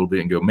the air a little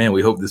bit and go, man,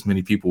 we hope this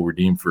many people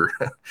redeem for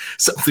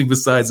something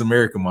besides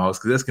American miles,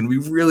 because that's going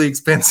to be really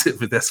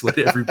expensive if that's what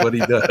everybody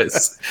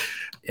does.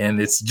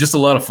 And it's just a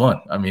lot of fun.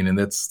 I mean, and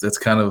that's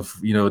kind of,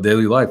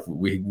 daily life.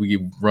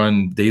 We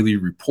run daily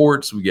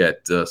reports. We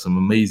got some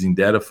amazing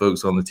data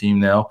folks on the team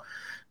now,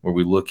 where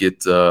we look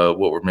at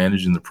what we're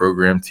managing the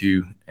program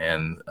to,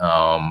 and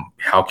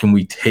how can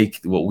we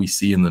take what we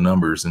see in the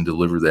numbers and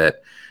deliver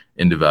that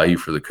into value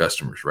for the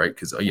customers, right?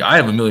 Because I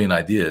have a million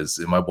ideas,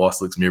 and my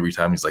boss looks at me every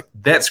time. He's like,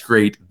 "That's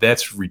great.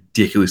 That's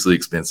ridiculously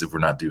expensive. We're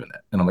not doing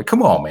that." And I'm like,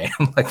 "Come on, man!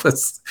 Like,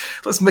 let's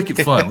make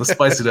it fun. Let's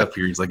spice it up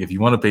here." He's like, "If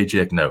you want a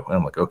paycheck, no." And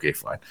I'm like, "Okay,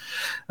 fine."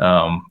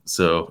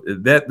 So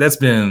that's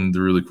been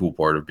the really cool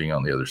part of being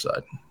on the other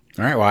side.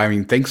 All right. Well, I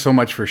mean, thanks so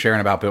much for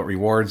sharing about Bilt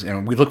Rewards,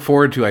 and we look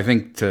forward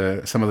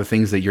to some of the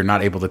things that you're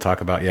not able to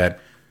talk about yet,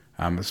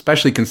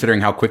 especially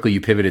considering how quickly you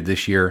pivoted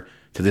this year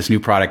to this new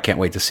product. Can't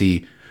wait to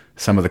see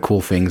some of the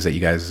cool things that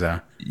you guys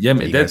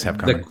guys have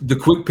coming. The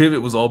quick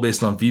pivot was all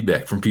based on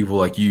feedback from people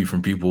like you,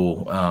 from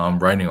people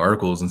writing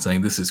articles and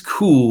saying this is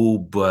cool,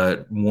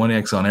 but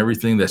 1x on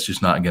everything, that's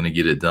just not going to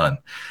get it done.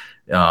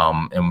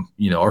 And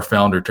our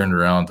founder turned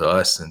around to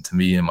us and to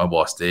me and my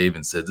boss Dave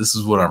and said, "This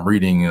is what I'm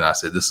reading," and I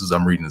said,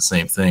 I'm reading the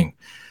same thing.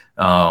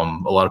 A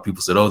lot of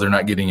people said, "Oh, they're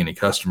not getting any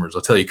customers."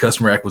 I'll tell you,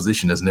 customer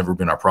acquisition has never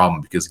been our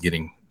problem, because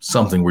getting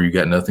something where you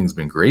got nothing's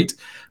been great,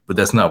 but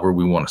that's not where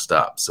we want to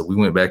stop. So we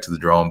went back to the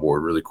drawing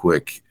board really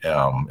quick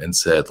and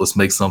said, let's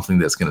make something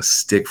that's going to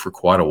stick for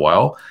quite a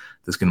while,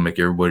 that's going to make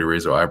everybody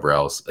raise their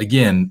eyebrows,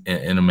 again,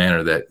 in a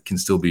manner that can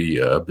still be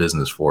a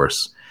business for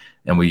us.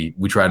 And we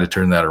tried to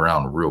turn that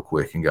around real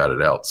quick and got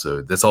it out.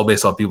 So that's all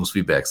based on people's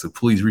feedback. So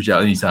please reach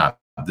out anytime.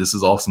 This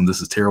is awesome.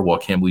 This is terrible. I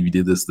can't believe you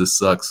did this. This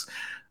sucks.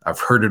 I've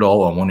heard it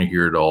all. I want to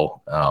hear it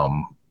all.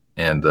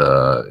 And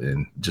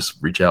just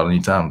reach out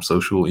anytime,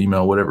 social,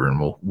 email, whatever, and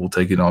we'll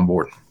take it on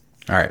board.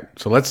 All right.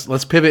 So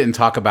let's pivot and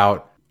talk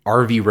about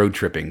RV road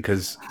tripping,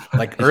 because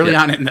like early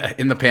on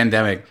in the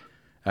pandemic,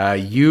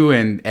 you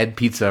and Ed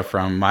Pizza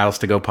from Miles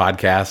to Go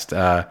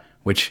podcast,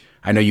 which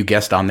I know you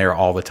guest on there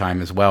all the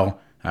time as well.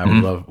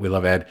 We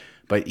love Ed,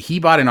 but he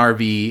bought an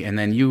RV, and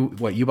then you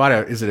bought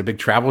is it a big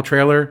travel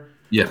trailer?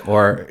 Yeah.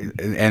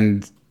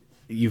 And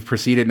you've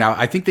proceeded. Now,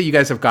 I think that you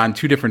guys have gone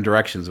two different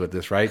directions with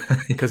this, right?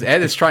 Because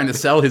Ed is trying to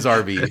sell his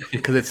RV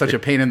because it's such a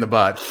pain in the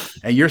butt,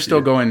 and you're still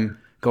going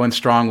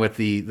strong with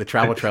the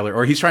travel trailer,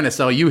 or he's trying to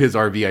sell you his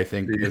RV, I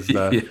think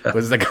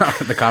was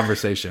the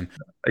conversation.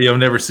 Yeah, I've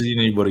never seen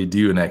anybody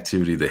do an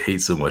activity they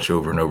hate so much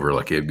over and over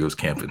like Ed goes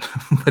camping.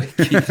 But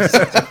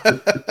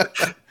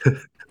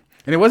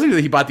and it wasn't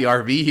that he bought the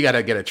RV, he got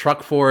to get a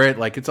truck for it.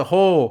 Like, it's a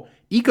whole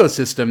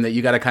ecosystem that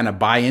you got to kind of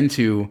buy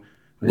into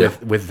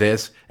with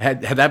this.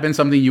 Had that been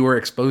something you were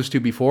exposed to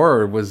before,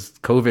 or was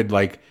COVID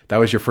like that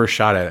was your first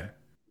shot at it?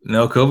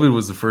 No, COVID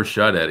was the first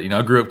shot at it.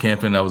 I grew up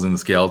camping. I was in the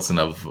Scouts, and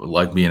I've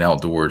liked being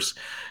outdoors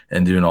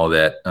and doing all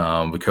that.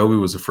 But COVID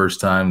was the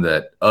first time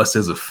that us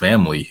as a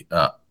family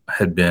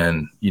had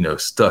been,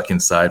 stuck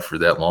inside for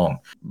that long.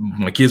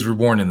 My kids were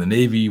born in the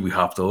Navy. We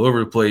hopped all over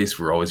the place.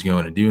 We're always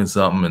going and doing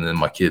something. And then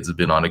my kids have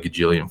been on a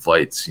gajillion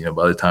flights,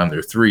 by the time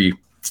they're 3,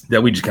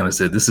 that we just kind of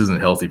said, this isn't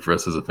healthy for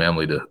us as a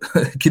family to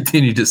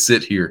continue to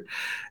sit here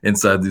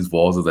inside these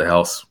walls of the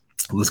house.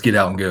 Let's get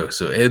out and go.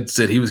 So Ed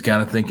said he was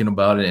kind of thinking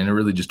about it, and it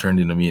really just turned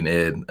into me and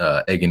Ed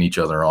egging each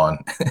other on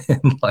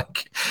and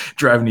like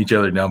driving each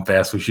other down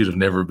paths we should have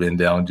never been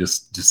down,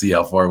 just to see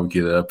how far we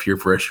could peer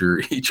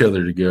pressure each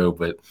other to go.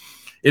 But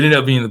it ended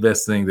up being the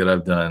best thing that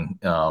I've done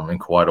in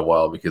quite a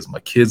while, because my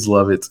kids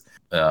love it.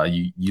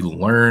 You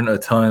learn a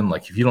ton.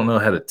 Like if you don't know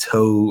how to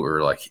tow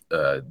or like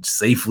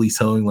safely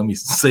towing, let me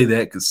say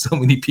that, because so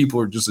many people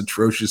are just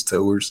atrocious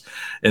towers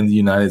in the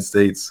United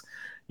States.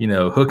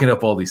 Hooking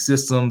up all these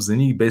systems,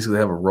 and you basically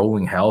have a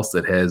rolling house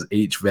that has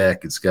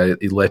HVAC, it's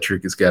got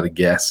electric, it's got a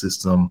gas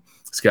system,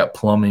 it's got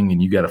plumbing,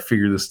 and you got to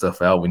figure this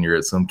stuff out when you're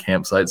at some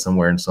campsite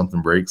somewhere and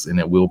something breaks, and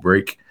it will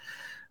break.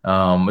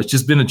 It's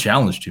just been a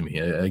challenge to me.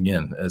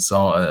 Again, it's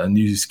all a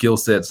new skill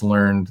sets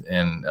learned,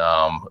 and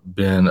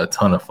been a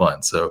ton of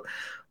fun. So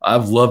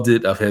I've loved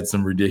it. I've had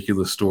some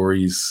ridiculous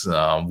stories.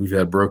 We've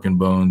had broken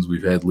bones,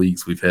 we've had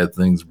leaks, we've had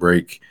things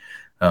break.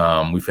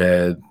 We've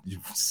had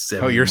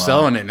 70 you're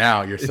selling it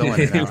now. You're selling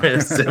it now.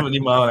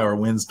 70-mile-an-hour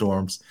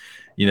windstorms,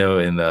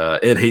 and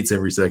Ed hates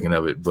every second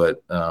of it.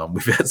 But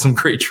we've had some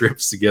great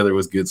trips together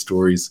with good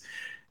stories,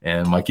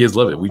 and my kids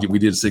love it. We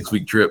did a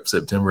 6-week trip,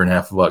 September and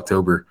half of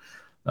October,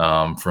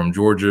 from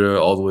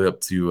Georgia all the way up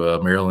to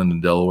Maryland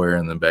and Delaware,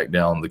 and then back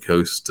down the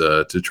coast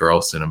to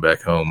Charleston and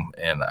back home.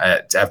 And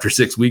after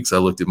 6 weeks, I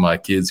looked at my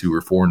kids, who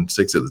were 4 and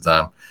 6 at the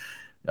time,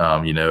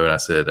 and I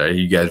said, "Are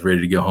you guys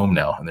ready to go home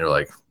now?" And they're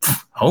like,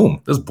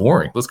 "Home? That's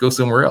boring. Let's go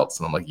somewhere else."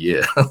 And I'm like,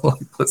 "Yeah." I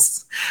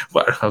was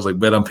like,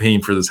 "Bet I'm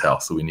paying for this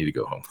house, so we need to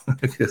go home."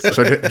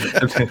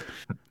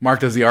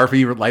 Mark, does the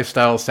RV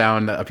lifestyle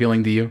sound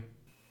appealing to you?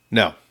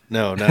 No,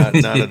 not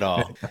at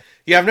all.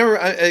 Yeah, I've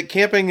never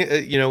camping.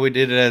 We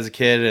did it as a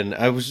kid, and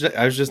I was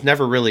just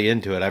never really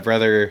into it. I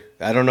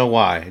don't know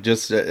why.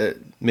 Just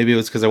maybe it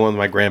was because I went with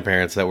my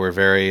grandparents that were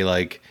very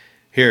like,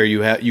 "Here,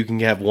 you can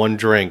have one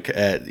drink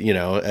at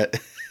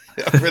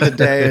for the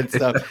day," and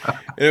stuff.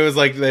 And it was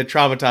like they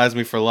traumatized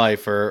me for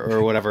life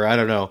or whatever. I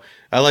don't know.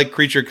 I like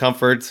creature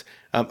comforts.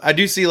 I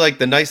do see like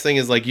the nice thing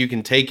is like you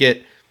can take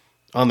it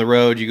on the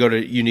road. You go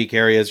to unique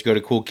areas, you go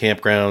to cool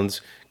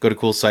campgrounds, go to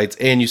cool sites,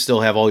 and you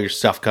still have all your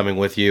stuff coming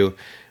with you,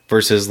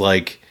 versus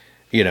like,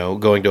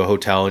 going to a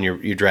hotel and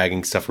you're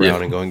dragging stuff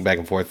around and going back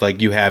and forth.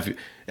 Like you have,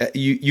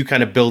 you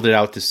kind of build it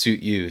out to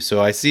suit you.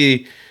 So I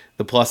see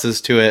the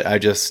pluses to it. I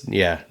just,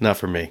 not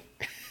for me.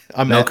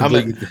 I'm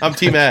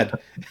Team Ed.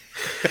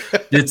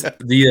 It's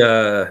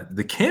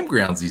the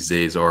campgrounds these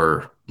days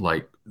are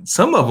like,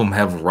 some of them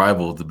have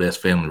rivaled the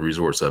best family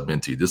resorts I've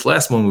been to. This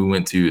last one we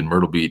went to in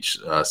Myrtle Beach,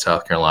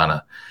 South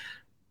Carolina,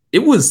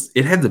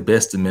 it had the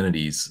best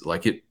amenities.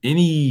 Like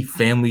any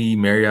family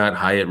Marriott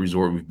Hyatt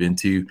resort we've been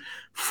to,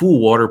 full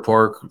water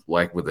park,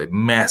 like with a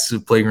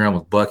massive playground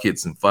with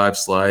buckets and 5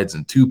 slides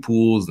and 2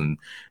 pools and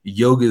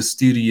yoga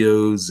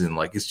studios. And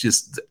like, it's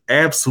just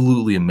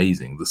absolutely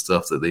amazing, the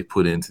stuff that they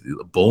put into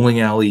the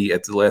bowling alley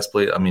at the last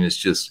place. I mean, it's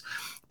just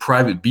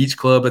private beach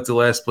club at the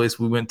last place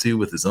we went to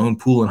with its own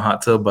pool and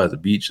hot tub by the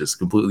beach. That's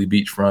completely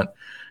beachfront,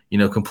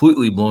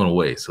 completely blown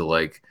away. So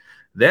like,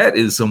 that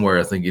is somewhere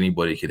I think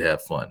anybody could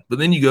have fun. But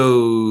then you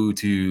go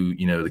to,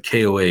 the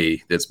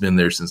KOA that's been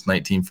there since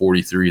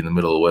 1943 in the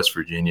middle of West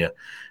Virginia,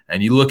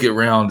 and you look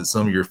around at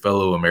some of your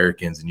fellow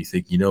Americans and you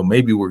think,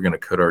 maybe we're going to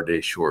cut our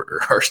day short,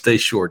 or our stay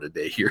short a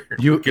day here.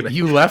 You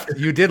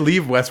did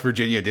leave West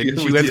Virginia,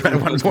 didn't you? At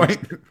one point,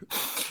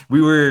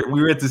 we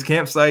were at this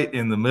campsite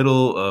in the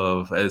middle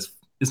of,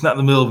 it's not in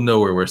the middle of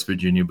nowhere, West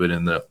Virginia, but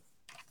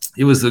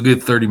it was a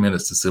good 30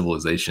 minutes to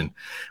civilization.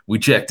 We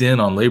checked in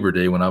on Labor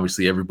Day when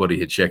obviously everybody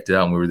had checked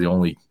out, and we were the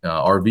only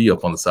RV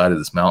up on the side of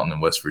this mountain in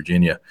West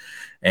Virginia.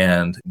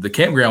 And the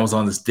campground was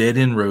on this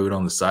dead-end road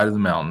on the side of the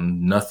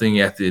mountain, nothing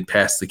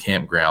past the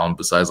campground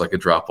besides like a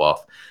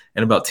drop-off.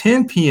 And about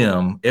 10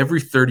 p.m.,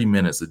 every 30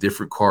 minutes, a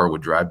different car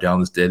would drive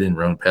down this dead-end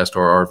road past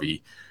our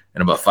RV,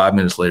 and about 5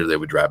 minutes later, they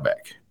would drive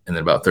back. And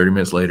then about 30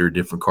 minutes later, a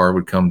different car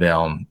would come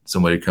down,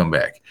 somebody would come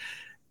back.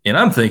 And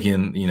I'm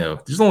thinking,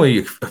 there's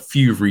only a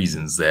few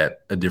reasons that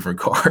a different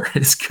car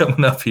is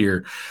coming up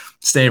here,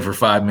 staying for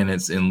 5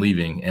 minutes and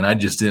leaving. And I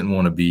just didn't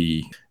want to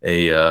be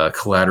a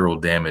collateral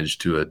damage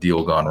to a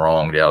deal gone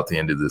wrong out at the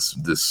end of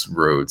this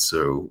road.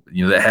 So,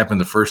 that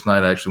happened the first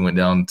night. I actually went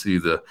down to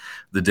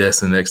the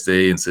desk the next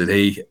day and said,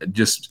 "Hey,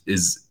 just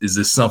is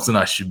this something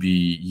I should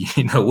be,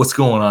 what's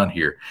going on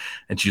here?"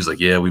 And she's like,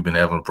 "Yeah, we've been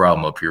having a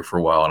problem up here for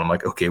a while." And I'm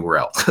like, "Okay, we're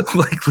out."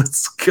 Like,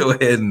 let's go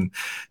ahead and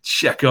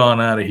check on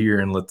out of here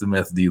and let the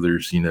meth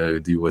dealers,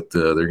 do what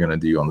they're going to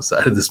do on the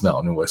side of this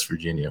mountain in West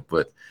Virginia.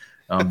 But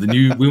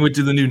we went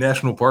to the new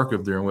national park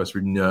up there in West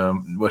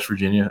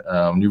Virginia,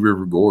 New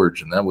River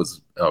Gorge, and that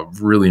was a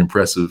really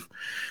impressive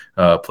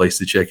place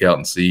to check out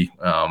and see.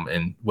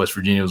 And West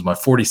Virginia was my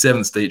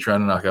 47th state,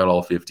 trying to knock out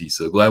all 50.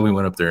 So glad we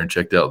went up there and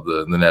checked out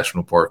the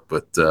national park.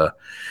 But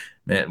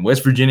Man,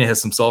 West Virginia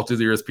has some salt of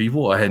the earth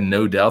people. I had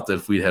no doubt that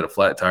if we'd had a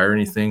flat tire or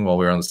anything while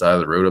we were on the side of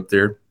the road up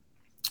there,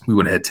 we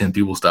would have had 10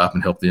 people stop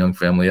and help the young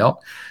family out.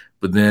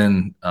 But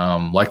then,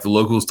 like the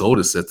locals told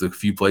us at the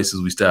few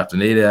places we stopped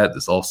and ate at,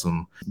 this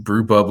awesome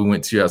brew pub we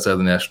went to outside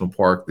the national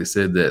park, they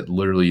said that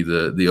literally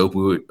the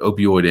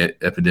opioid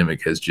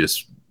epidemic has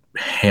just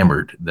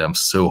hammered them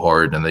so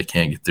hard and they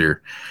can't get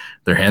their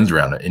hands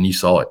around it. And you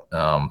saw it.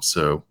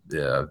 So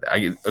yeah, I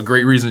get a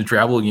great reason to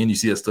travel. Again, you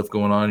see that stuff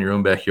going on in your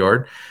own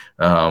backyard.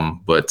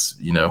 But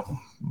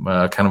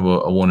kind of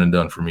a one and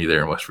done for me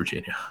there in West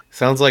Virginia.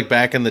 Sounds like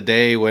back in the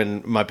day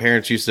when my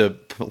parents used to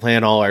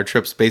plan all our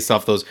trips based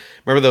off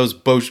remember those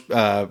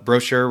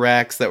brochure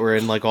racks that were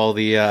in like all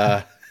the,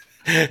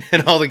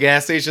 and all the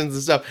gas stations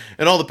and stuff,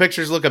 and all the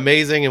pictures look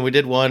amazing. And we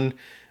did one,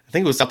 I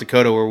think it was South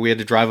Dakota, where we had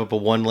to drive up a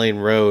 1-lane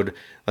road,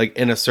 like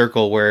in a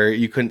circle where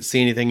you couldn't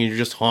see anything. And you're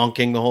just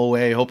honking the whole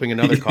way, hoping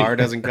another car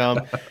doesn't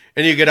come.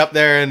 And you get up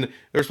there and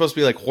there's supposed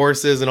to be like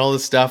horses and all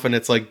this stuff. And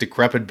it's like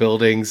decrepit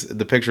buildings.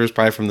 The picture is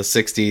probably from the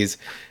 60s.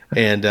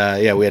 And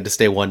we had to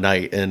stay one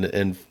night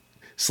and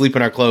sleep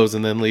in our clothes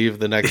and then leave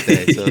the next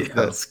day. So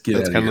that's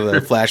kind of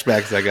the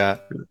flashbacks I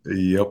got.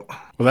 Yep.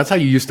 Well, that's how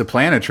you used to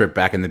plan a trip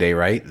back in the day,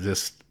 right?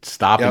 Just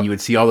stop and you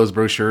would see all those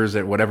brochures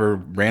at whatever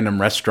random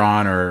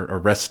restaurant or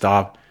rest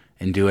stop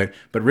and do it.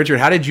 But Richard,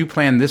 how did you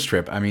plan this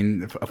trip? I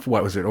mean,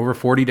 what was it, over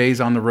 40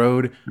 days on the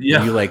road? Yeah.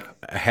 Were you like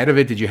ahead of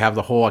it? Did you have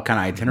the whole kind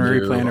of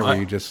itinerary plan, or were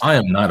you just... I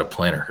am not a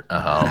planner,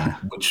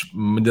 which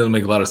doesn't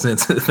make a lot of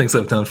sense. Things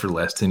I've done for the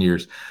last 10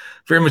 years.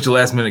 Very much a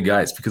last minute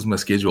guy. It's because my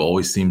schedule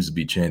always seems to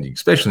be changing,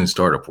 especially in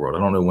startup world. I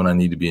don't know when I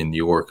need to be in New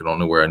York. I don't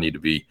know where I need to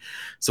be.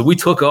 So we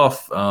took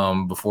off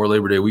before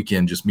Labor Day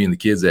weekend, just me and the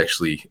kids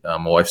actually. My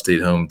wife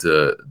stayed home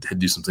to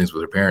do some things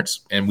with her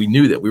parents. And we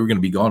knew that we were going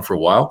to be gone for a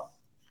while,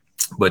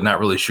 but not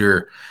really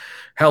sure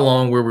how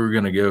long, where we were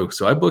going to go.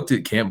 So I booked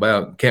it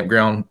campground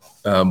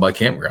by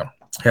campground.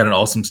 Had an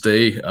awesome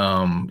stay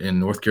in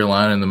North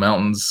Carolina in the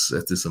mountains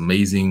at this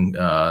amazing,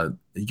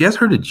 you guys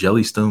heard of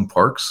Jellystone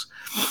Parks?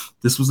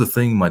 This was the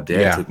thing my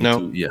dad took me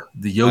to. Yeah,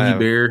 the Yogi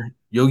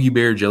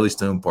Bear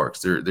Jellystone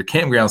Parks. They're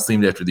campgrounds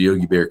themed after the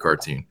Yogi Bear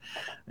cartoon.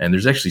 And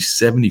there's actually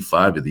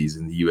 75 of these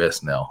in the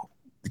U.S. now.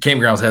 The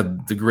campgrounds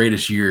had the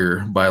greatest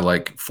year by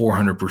like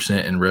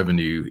 400% in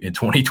revenue in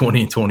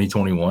 2020 and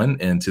 2021.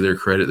 And to their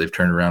credit, they've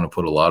turned around and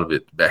put a lot of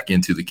it back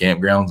into the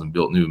campgrounds and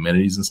built new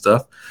amenities and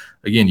stuff.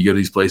 Again, you go to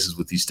these places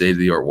with these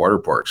state-of-the-art water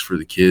parks for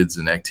the kids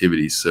and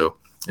activities. So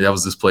that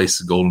was this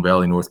place, Golden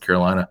Valley, North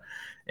Carolina.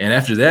 And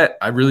after that,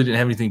 I really didn't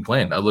have anything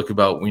planned. I look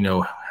about,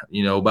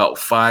 about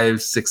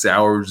 5-6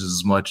 hours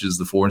as much as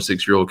the 4 and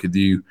 6 year old could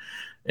do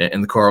in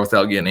the car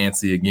without getting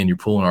antsy. Again, you're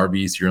pulling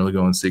RVs, so you're only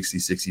going 60,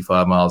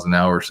 65 miles an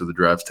hour. So the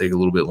drives take a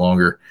little bit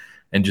longer,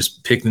 and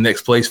just pick the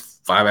next place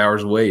 5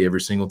 hours away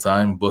every single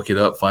time, book it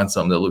up, find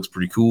something that looks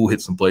pretty cool,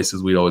 hit some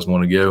places we'd always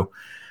want to go.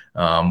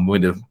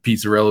 Went to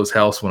Pizzarello's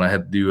house when I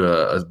had to do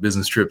a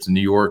business trip to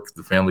New York.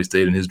 The family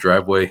stayed in his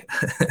driveway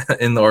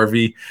in the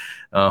RV,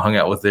 hung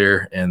out with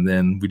there, and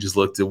then we just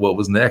looked at what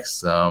was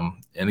next.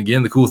 And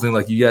again, the cool thing,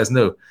 like you guys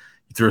know,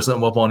 you throw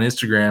something up on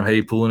Instagram,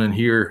 hey, pulling in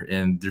here,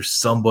 and there's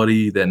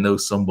somebody that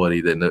knows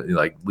somebody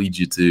that leads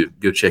you to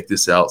go check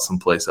this out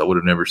someplace I would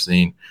have never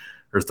seen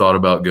or thought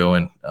about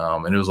going.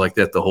 And it was like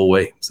that the whole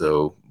way.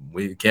 So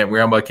we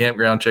campground by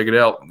campground, check it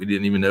out. We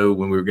didn't even know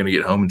when we were going to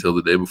get home until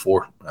the day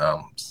before.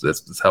 So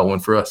that's how it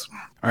went for us.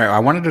 All right. I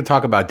wanted to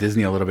talk about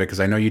Disney a little bit because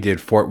I know you did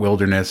Fort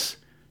Wilderness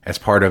as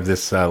part of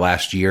this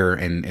last year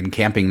and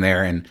camping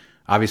there. And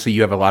obviously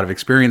you have a lot of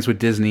experience with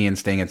Disney and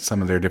staying at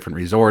some of their different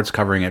resorts,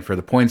 covering it for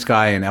the Points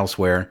Guy and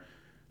elsewhere.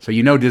 So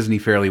you know Disney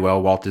fairly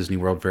well, Walt Disney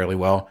World fairly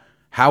well.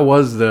 How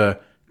was the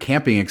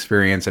camping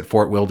experience at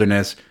Fort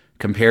Wilderness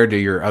compared to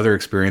your other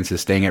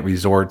experiences staying at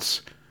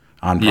resorts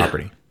on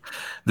property? Yeah.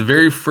 The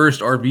very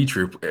first RV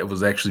trip, it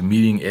was actually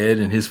meeting Ed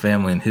and his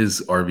family in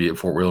his RV at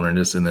Fort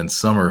Wilderness, and then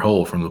Summer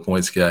Hull from the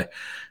Points Guy.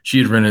 She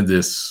had rented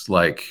this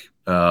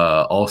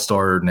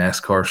all-star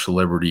NASCAR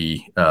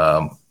celebrity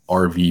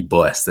RV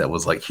bus that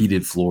was like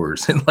heated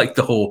floors and like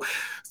the whole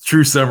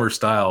true summer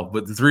style.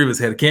 But the three of us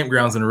had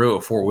campgrounds in a row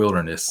at Fort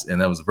Wilderness, and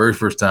that was the very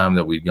first time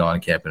that we'd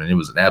gone camping, and it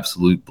was an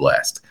absolute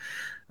blast.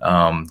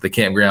 The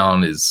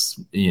campground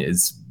is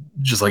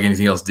just like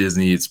anything else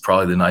Disney. It's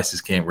probably the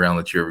nicest campground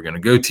that you're ever going to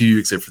go to,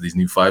 except for these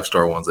new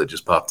 5-star ones that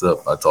just popped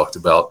up I talked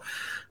about.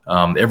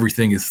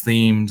 Everything is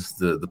themed.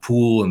 The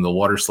pool and the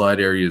water slide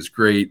area is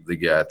great. They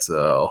got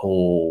a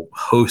whole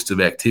host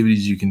of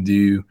activities you can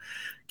do.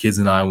 Kids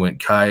and I went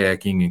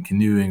kayaking and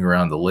canoeing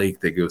around the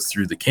lake that goes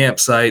through the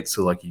campsite.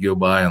 So like you go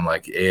by and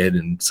like Ed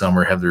and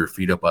Summer have their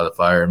feet up by the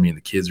fire. Me and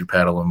the kids are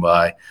paddling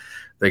by.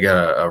 They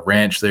got a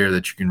ranch there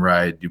that you can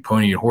ride, do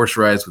pony and horse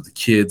rides with the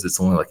kids. It's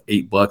only like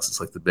 $8. It's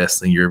like the best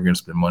thing you're ever going to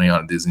spend money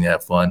on at Disney,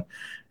 have fun.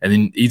 And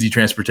then easy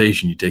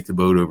transportation. You take the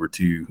boat over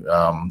to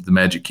the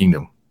Magic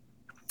Kingdom.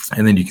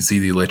 And then you can see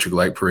the Electric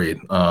Light Parade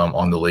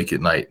on the lake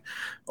at night.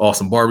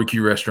 Awesome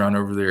barbecue restaurant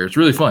over there. It's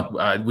really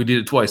fun. We did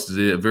it twice. We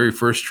did a very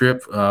first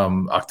trip,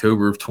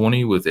 October of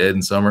 20 with Ed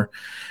and Summer.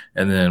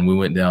 And then we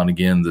went down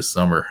again this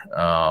summer.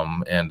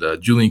 And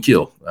Julian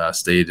Kill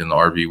stayed in the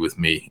RV with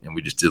me. And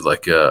we just did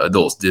like a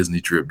adults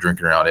Disney trip,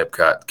 drinking around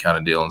Epcot kind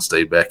of deal, and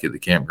stayed back at the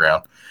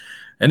campground.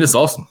 And it's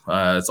awesome.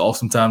 It's an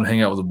awesome time to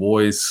hang out with the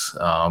boys.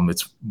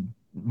 It's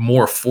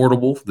more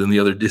affordable than the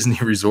other Disney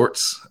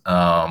resorts.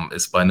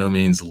 It's by no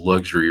means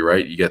luxury,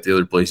 right? You got the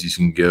other places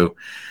you can go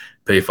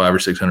pay $500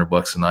 or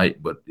 $600 a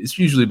night, but it's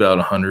usually about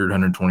 $100,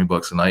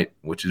 $120 a night,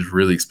 which is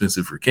really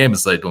expensive for a camping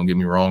site. Don't get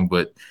me wrong,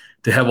 but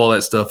to have all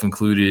that stuff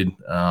included,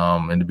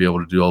 and to be able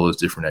to do all those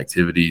different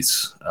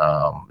activities,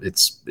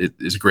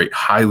 it's great.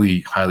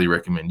 Highly, highly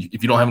recommend.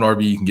 If you don't have an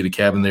RV, you can get a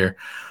cabin there,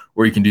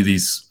 or you can do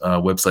these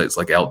websites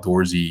like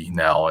Outdoorsy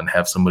now and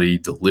have somebody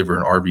deliver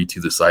an RV to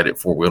the site at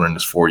Fort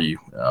Wilderness for you,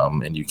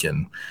 and you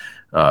can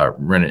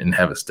rent it and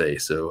have it stay.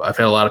 So I've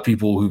had a lot of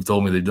people who've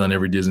told me they've done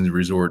every Disney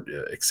resort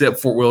except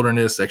Fort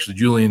Wilderness. Actually,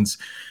 Julian's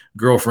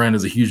girlfriend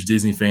is a huge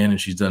Disney fan,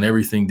 and she's done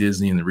everything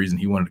Disney. And the reason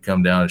he wanted to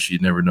come down is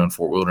she'd never done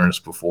Fort Wilderness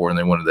before, and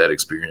they wanted that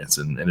experience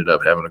and ended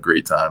up having a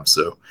great time.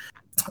 So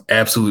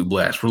absolute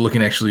blast.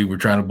 We're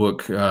trying to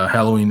book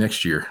Halloween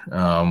next year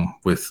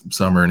with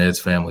Summer and Ed's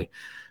family.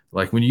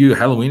 Like when you do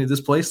Halloween at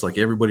this place, like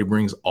everybody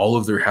brings all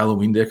of their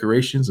Halloween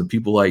decorations, and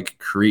people like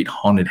create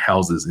haunted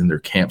houses in their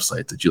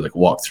campsite that you like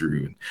walk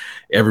through, and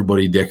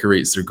everybody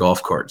decorates their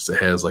golf carts that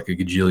has like a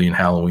gajillion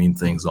Halloween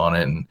things on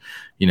it. And,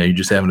 you're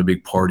just having a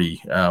big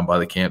party by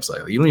the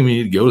campsite. Like, you don't even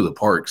need to go to the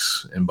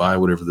parks and buy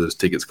whatever those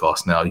tickets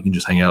cost now. You can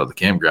just hang out at the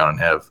campground and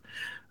have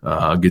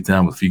a good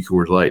time with a few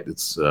Coors Light.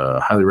 It's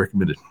highly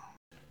recommended.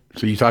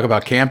 So you talk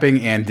about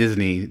camping and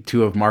Disney,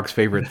 two of Mark's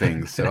favorite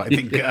things. So I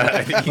think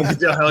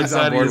he's how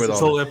excited he is with this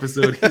whole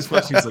episode. He's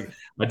like,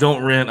 I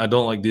don't rent, I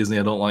don't like Disney,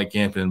 I don't like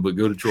camping, but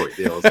go to Detroit.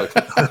 Yeah, I was like,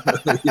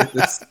 he's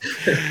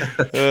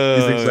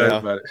excited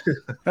about it.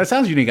 That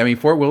sounds unique. I mean,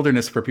 Fort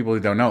Wilderness, for people who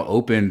don't know,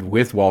 opened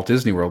with Walt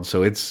Disney World,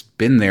 so it's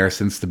been there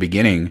since the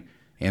beginning.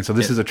 And so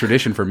this is a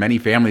tradition for many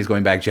families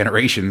going back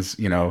generations.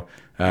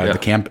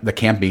 The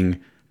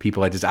camping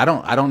people. I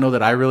don't know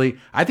that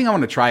I think I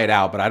want to try it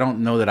out, but I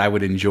don't know that I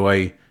would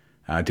enjoy.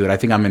 Do it. I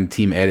think I'm in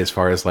Team Ed as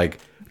far as like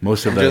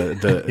most of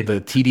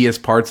the tedious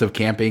parts of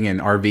camping and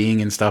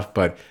RVing and stuff.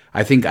 But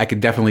I think I could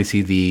definitely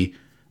see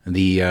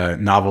the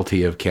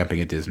novelty of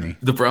camping at Disney.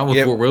 The problem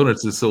with Fort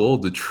Wilderness is so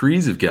old. The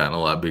trees have gotten a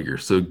lot bigger,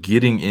 so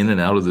getting in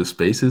and out of those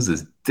spaces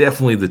is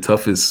definitely the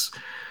toughest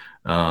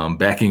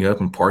backing up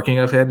and parking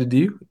I've had to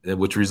do,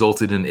 which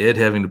resulted in Ed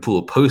having to pull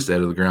a post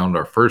out of the ground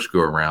our first go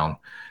around.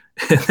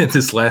 And then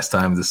this last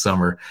time this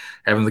summer,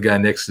 having the guy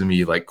next to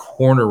me like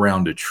corner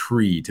around a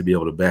tree to be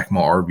able to back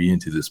my RV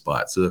into this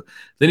spot. So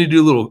then you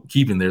do a little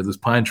keeping there. Those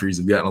pine trees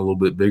have gotten a little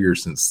bit bigger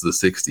since the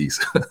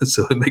 60s.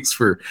 So it makes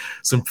for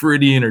some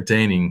pretty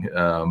entertaining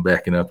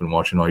backing up and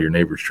watching all your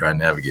neighbors try and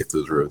navigate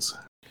those roads.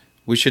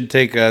 We should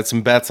take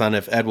some bets on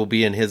if Ed will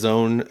be in his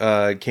own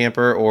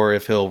camper or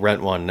if he'll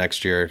rent one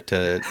next year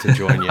to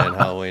join you in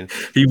Halloween.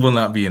 He will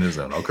not be in his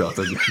own. I'll go ahead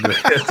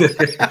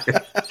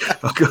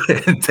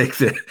and take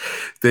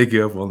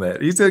you up on that.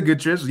 He's had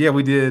good trips. Yeah,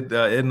 we did.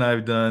 Ed and I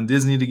have done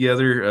Disney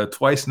together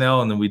twice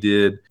now, and then we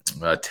did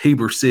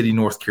Tabor City,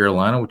 North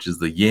Carolina, which is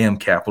the yam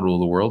capital of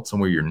the world,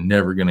 somewhere you're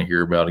never going to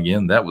hear about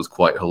again. That was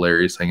quite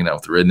hilarious, hanging out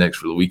with the rednecks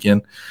for the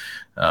weekend,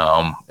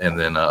 and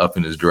then up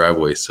in his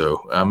driveway.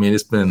 So, I mean,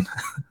 it's been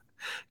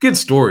good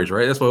stories,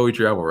 right? That's why we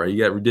travel, right?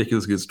 You got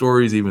ridiculous good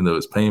stories, even though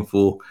it's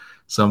painful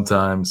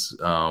sometimes.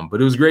 But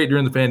it was great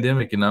during the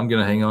pandemic, and I'm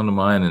going to hang on to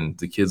mine, and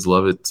the kids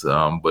love it.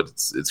 But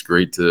it's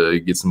great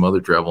to get some other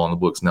travel on the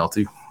books now,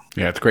 too.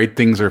 Yeah, it's great.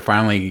 Things are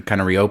finally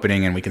kind of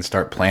reopening, and we can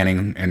start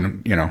planning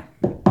and,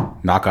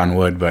 knock on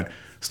wood, but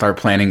start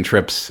planning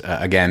trips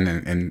again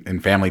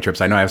and family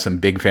trips. I know I have some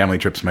big family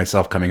trips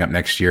myself coming up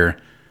next year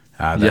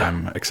that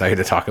I'm excited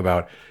to talk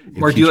about.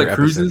 Mark, do you like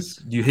cruises?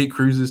 Do you hate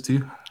cruises,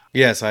 too?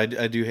 Yes, I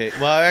do hate.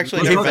 Well, I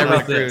actually hate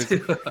every cruise.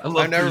 I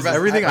love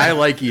everything I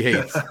like. He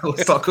hates.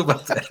 Let's talk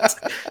about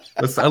that.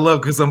 I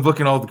love because I'm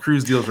booking all the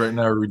cruise deals right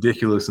now are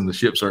ridiculous, and the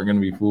ships aren't going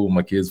to be full.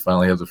 My kids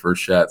finally have the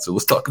first shot, so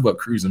let's talk about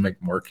cruise and make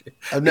the market.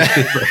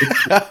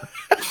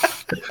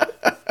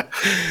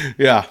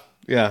 Yeah.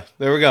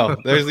 There we go.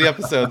 There's the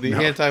episode, the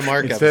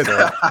anti-Mark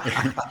episode.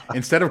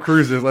 Instead of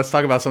cruises, let's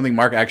talk about something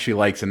Mark actually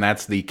likes, and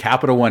that's the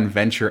Capital One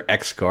Venture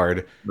X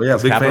card. Yeah,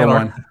 big Capital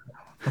One.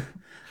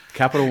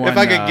 Capital One. If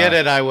I could get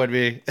it, I would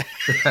be.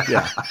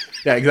 yeah,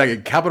 exactly.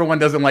 Capital One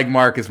doesn't like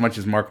Mark as much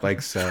as Mark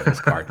likes his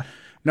card.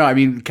 No, I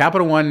mean,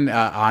 Capital One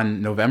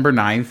on November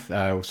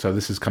 9th, so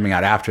this is coming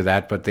out after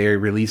that, but they're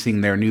releasing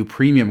their new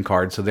premium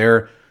card. So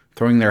they're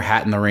throwing their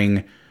hat in the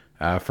ring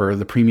for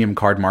the premium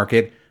card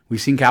market.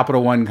 We've seen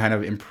Capital One kind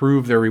of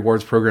improve their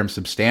rewards program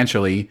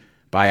substantially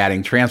by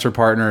adding transfer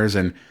partners,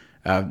 and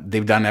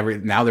they've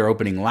done now they're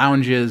opening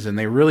lounges, and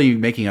they're really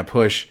making a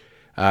push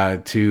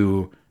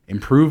to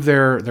improve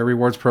their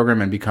rewards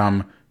program and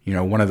become,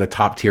 one of the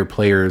top tier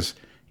players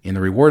in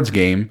the rewards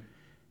game.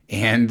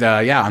 And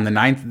on the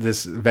 9th,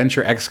 this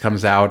Venture X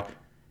comes out,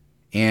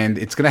 And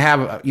it's going to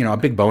have, a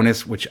big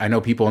bonus, which I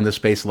know people in this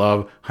space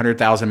love,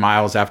 100,000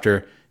 miles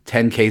after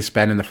 10K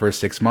spent in the first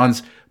 6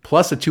 months,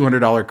 plus a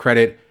 $200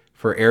 credit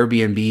for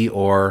Airbnb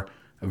or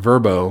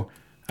Vrbo.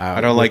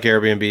 I don't like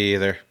Airbnb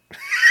either.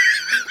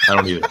 I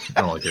don't either.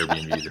 I don't like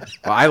Airbnb either.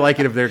 Well, I like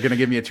it if they're going to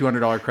give me a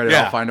 $200 credit.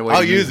 Yeah, I'll find a way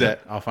I'll to use it.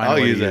 I'll find a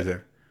way to use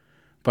it.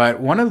 But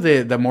one of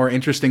the more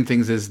interesting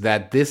things is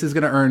that this is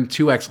going to earn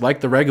 2x,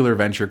 like the regular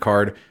Venture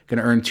card, going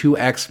to earn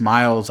 2x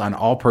miles on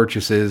all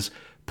purchases.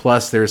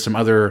 Plus, there's some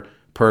other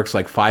perks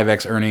like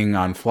 5x earning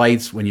on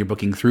flights when you're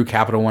booking through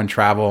Capital One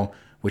Travel,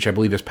 which I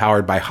believe is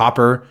powered by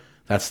Hopper.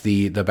 That's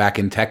the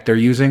back-end tech they're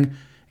using,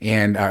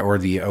 and or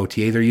the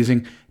OTA they're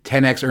using.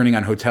 10x earning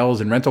on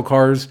hotels and rental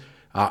cars,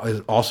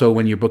 also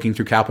when you're booking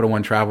through Capital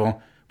One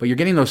Travel. But you're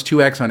getting those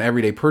 2x on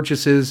everyday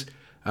purchases.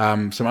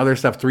 Some other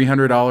stuff,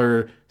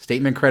 $300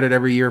 statement credit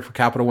every year for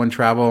Capital One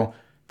Travel,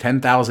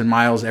 10,000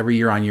 miles every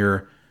year on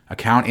your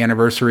account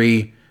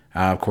anniversary.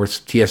 Of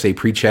course, TSA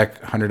PreCheck,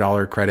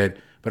 $100 credit.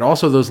 But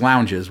also those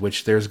lounges,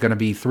 which there's going to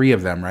be 3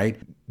 of them, right?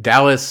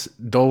 Dallas,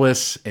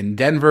 Dulles, and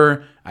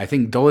Denver. I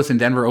think Dulles and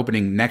Denver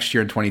opening next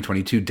year in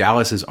 2022.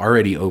 Dallas is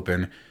already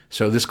open.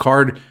 So this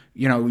card,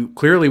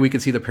 clearly we can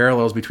see the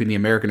parallels between the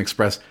American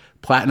Express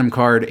Platinum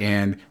card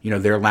and,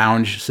 their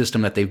lounge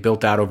system that they've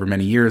built out over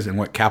many years and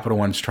what Capital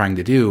One's trying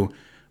to do.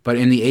 But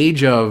in the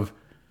age of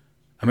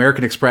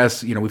American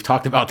Express, we've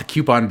talked about the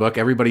coupon book.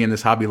 Everybody in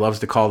this hobby loves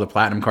to call the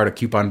Platinum card a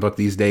coupon book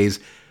these days,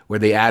 where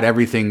they add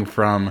everything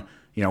from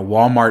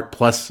Walmart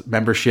Plus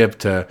membership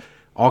to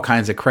all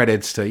kinds of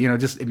credits to,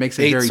 just it makes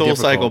it 8 very Soul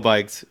difficult. Cycle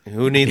bikes.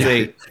 Who needs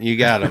 8? You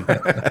got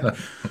them.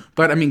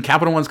 But I mean,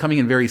 Capital One's coming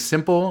in very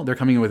simple. They're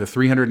coming in with a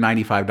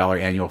 $395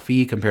 annual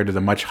fee compared to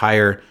the much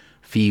higher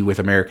fee with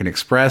American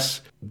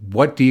Express.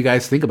 What do you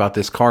guys think about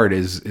this card?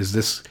 Is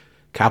this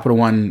Capital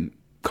One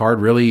card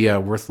really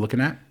worth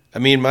looking at? I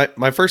mean,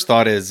 my first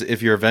thought is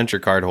if you're a Venture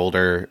card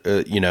holder,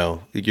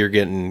 you're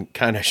getting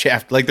kind of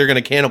shafted. Like they're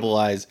going to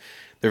cannibalize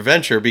their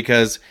Venture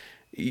because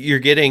you're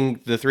getting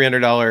the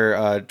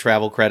 $300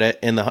 travel credit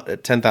and the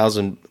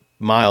 10,000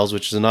 miles,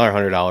 which is another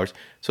 $100.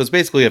 So it's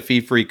basically a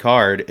fee-free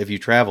card if you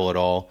travel at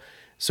all.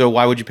 So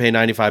why would you pay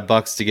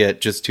 $95 to get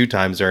just 2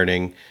 times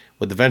earning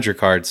with the Venture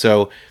card?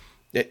 So,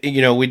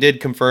 we did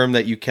confirm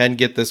that you can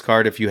get this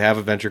card if you have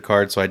a Venture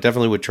card. So I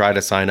definitely would try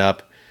to sign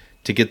up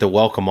to get the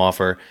welcome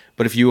offer.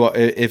 But if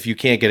you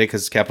can't get it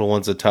because Capital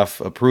One's a tough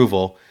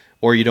approval,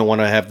 or you don't want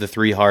to have the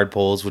 3 hard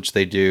pulls, which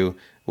they do,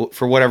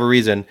 for whatever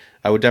reason,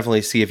 I would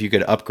definitely see if you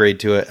could upgrade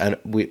to it. And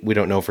we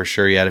don't know for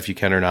sure yet if you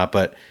can or not.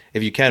 But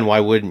if you can, why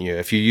wouldn't you?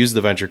 If you use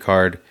the Venture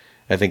card,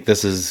 I think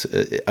this is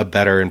a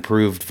better,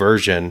 improved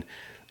version,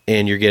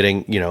 and you're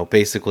getting,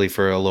 basically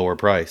for a lower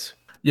price.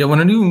 Yeah,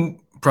 when a new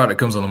product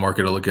comes on the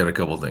market, I look at a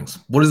couple of things.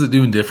 What is it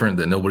doing different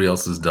that nobody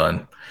else has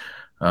done?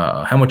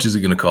 How much is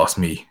it going to cost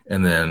me?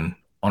 And then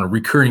on a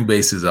recurring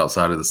basis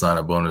outside of the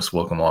sign-up bonus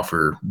welcome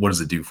offer, what does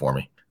it do for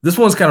me? This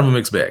one's kind of a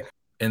mixed bag.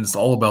 And it's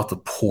all about the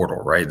portal,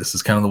 right? This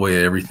is kind of the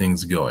way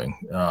everything's going.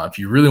 If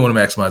you really want to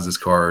maximize this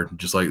card,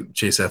 just like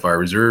Chase Sapphire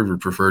Reserve or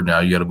Preferred now,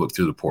 you got to book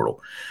through the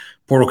portal.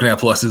 Portal can have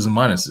pluses and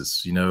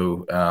minuses.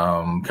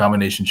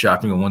 Combination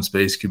shopping in one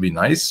space could be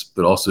nice,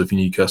 but also if you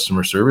need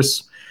customer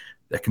service,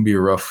 that can be a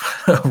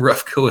rough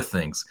go of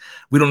things.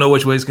 We don't know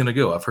which way it's going to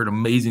go. I've heard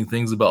amazing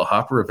things about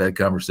Hopper. I've had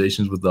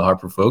conversations with the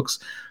Hopper folks.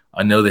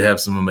 I know they have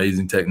some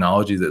amazing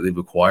technology that they've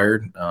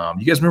acquired.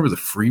 You guys remember the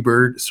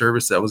Freebird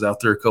service that was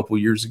out there a couple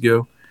of years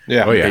ago?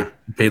 Yeah. Oh, yeah.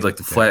 Paid like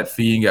the flat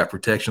fee and got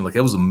protection. Like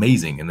that was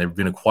amazing. And they've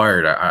been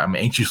acquired. I'm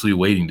anxiously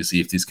waiting to see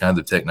if these kinds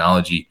of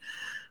technology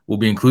will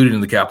be included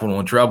in the Capital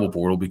One Travel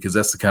portal, because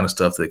that's the kind of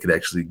stuff that could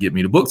actually get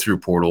me to book through a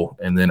portal,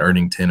 and then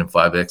earning 10 and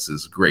 5X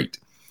is great.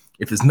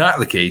 If it's not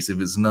the case, if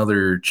it's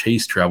another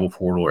Chase travel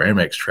portal or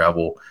Amex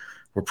travel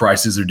where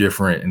prices are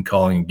different and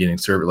calling and getting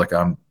service,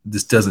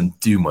 this doesn't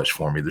do much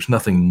for me. There's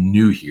nothing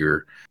new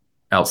here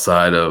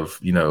outside of,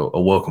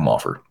 a welcome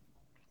offer.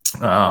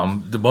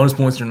 The bonus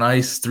points are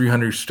nice.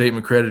 300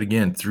 statement credit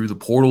again through the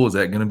portal. Is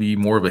that going to be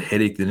more of a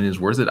headache than it is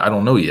worth it? I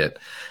don't know yet.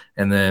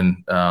 And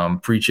then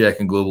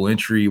pre-check and global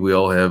entry, we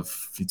all have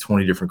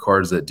 20 different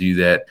cards that do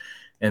that.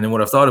 And then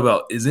what I've thought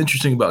about is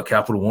interesting about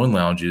Capital One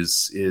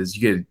lounges is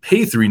you get to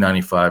pay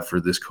 $395 for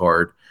this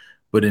card,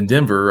 but in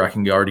Denver, I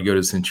can already go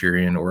to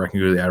Centurion, or I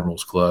can go to the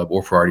Admirals Club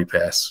or Priority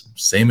Pass.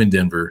 Same in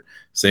Denver,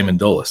 same in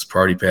Dulles.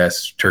 Priority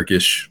Pass,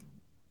 Turkish.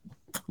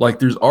 Like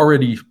there's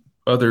already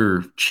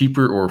other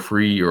cheaper or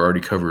free or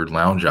already covered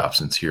lounge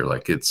options here.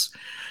 Like it's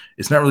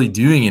not really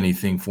doing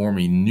anything for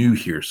me new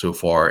here so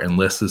far,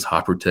 unless this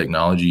Hopper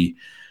technology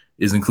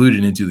is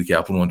included into the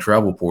Capital One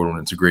Travel portal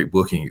and it's a great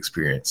booking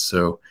experience.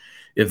 So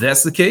if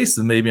that's the case,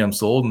 then maybe I'm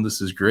sold and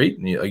this is great.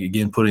 And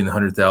again, putting the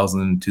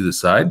 100,000 to the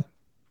side.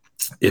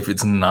 If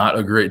it's not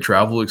a great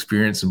travel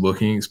experience and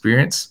booking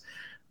experience,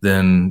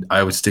 then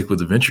I would stick with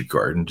the Venture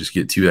card and just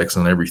get 2X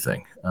on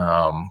everything,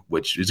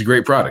 which is a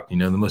great product.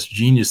 The most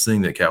genius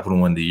thing that Capital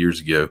One did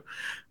years ago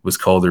was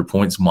call their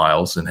points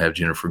miles and have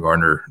Jennifer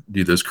Garner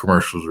do those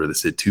commercials where they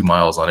said 2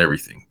 miles on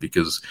everything.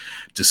 Because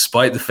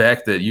despite the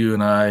fact that you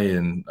and I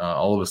and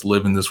all of us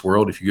live in this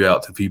world, if you go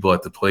out to people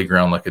at the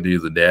playground like I do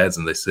the dads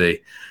and they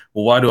say,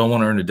 well, why do I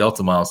want to earn a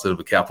Delta mile instead of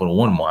a Capital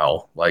One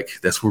mile? Like,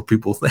 that's where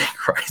people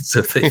think, right?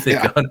 So they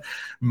think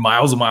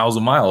miles and miles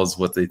and miles is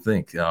what they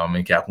think.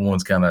 And Capital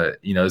One's kind of,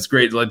 it's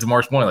great. Like to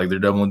Mark's point, like they're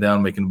doubling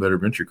down, making a better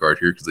venture card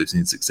here because they've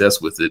seen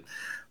success with it.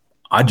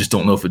 I just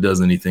don't know if it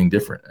does anything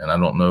different. And I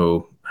don't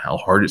know how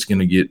hard it's going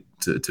to get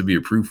to be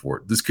approved for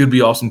it. This could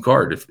be awesome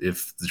card.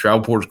 If the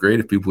travel port is great,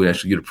 if people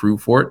actually get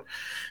approved for it,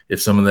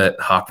 if some of that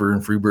Hopper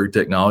and Freeburg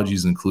technology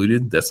is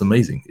included, that's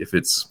amazing. If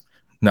it's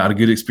not a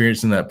good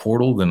experience in that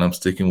portal, then I'm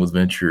sticking with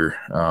venture.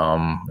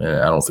 And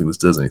I don't think this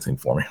does anything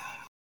for me.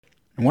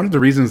 And one of the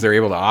reasons they're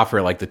able to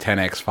offer like the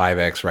 10X,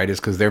 5X, right, is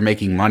because they're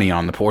making money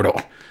on the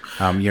portal.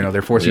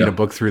 They're forcing you to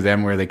book through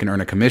them where they can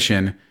earn a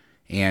commission.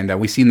 And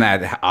we've seen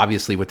that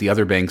obviously with the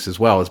other banks as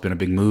well. It's been a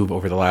big move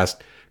over the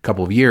last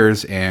couple of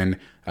years. And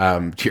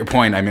to your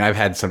point, I mean, I've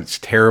had some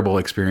terrible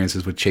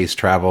experiences with Chase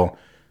Travel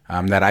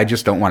that I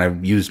just don't want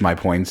to use my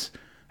points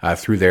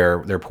through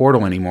their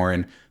portal anymore.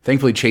 And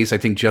thankfully, Chase, I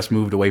think, just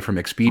moved away from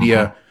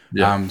Expedia.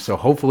 So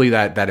hopefully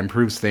that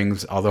improves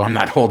things, although I'm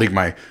not holding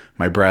my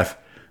breath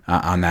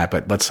on that.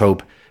 But let's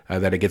hope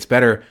that it gets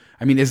better.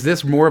 I mean, is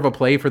this more of a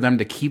play for them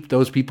to keep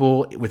those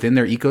people within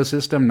their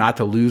ecosystem, not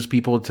to lose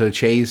people to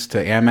Chase,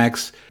 to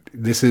Amex?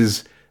 This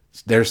is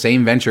their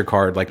same venture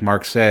card, like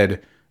Mark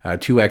said,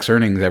 2X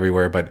earnings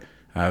everywhere, but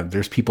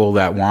there's people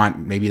that want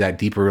maybe that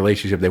deeper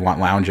relationship. They want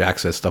lounge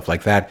access, stuff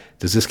like that.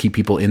 Does this keep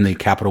people in the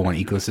Capital One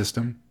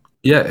ecosystem?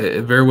 Yeah,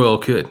 it very well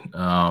could.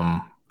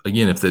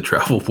 Again, if the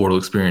travel portal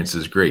experience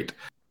is great.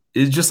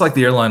 It's just like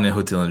the airline and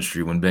hotel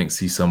industry. When banks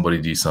see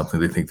somebody do something,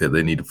 they think that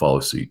they need to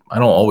follow suit. I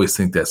don't always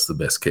think that's the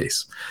best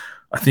case.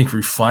 I think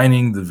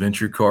refining the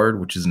venture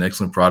card, which is an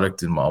excellent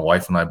product, and my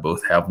wife and I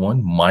both have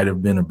one, might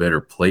have been a better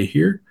play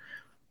here.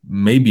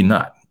 Maybe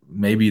not.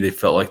 Maybe they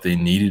felt like they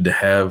needed to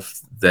have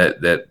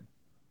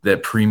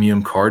that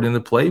premium card in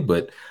the play,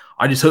 but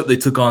I just hope they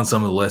took on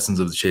some of the lessons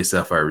of the Chase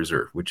Sapphire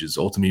Reserve, which is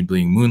ultimately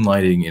being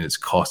moonlighting, and it's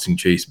costing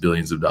Chase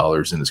billions of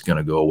dollars, and it's going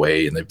to go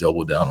away, and they've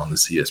doubled down on the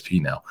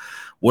CSP now.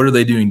 What are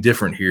they doing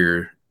different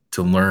here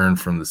to learn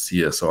from the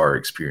CSR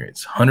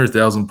experience?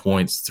 100,000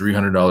 points,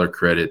 $300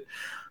 credit,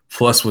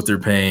 plus what they're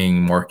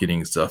paying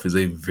marketing stuff is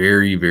a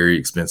very, very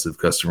expensive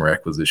customer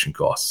acquisition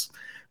costs.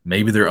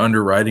 Maybe they're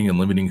underwriting and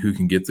limiting who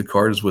can get the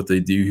card is what they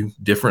do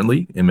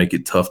differently and make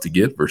it tough to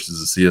get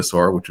versus the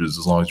CSR, which is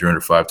as long as you're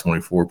under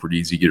 524, pretty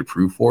easy to get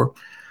approved for.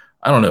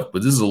 I don't know,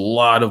 but this is a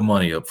lot of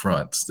money up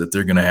front that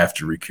they're going to have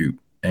to recoup.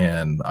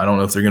 And I don't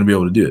know if they're going to be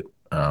able to do it.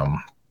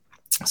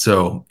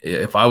 So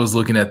if I was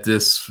looking at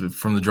this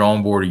from the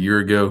drawing board a year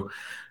ago,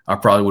 I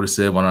probably would have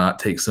said, why not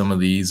take some of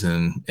these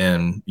and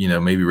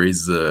maybe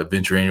raise the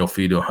venture annual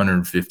fee to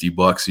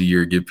 $150 a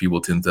year, give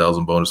people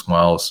 10,000 bonus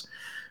miles,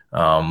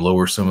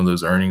 lower some of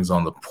those earnings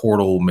on the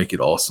portal, make it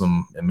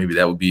awesome. And maybe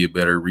that would be a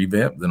better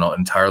revamp than an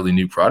entirely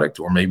new product.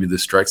 Or maybe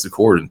this strikes a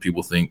chord and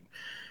people think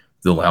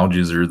the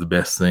lounges are the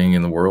best thing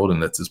in the world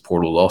and that this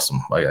portal is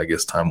awesome. I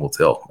guess time will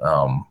tell.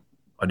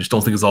 I just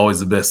don't think it's always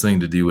the best thing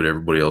to do what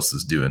everybody else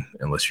is doing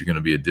unless you're going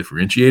to be a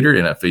differentiator.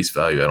 And at face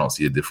value, I don't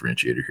see a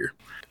differentiator here.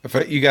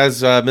 If you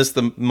guys missed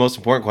the most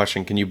important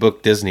question, can you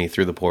book Disney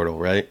through the portal,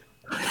 right?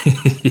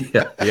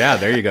 Yeah,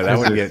 there you go. That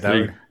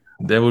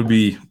would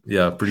be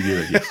pretty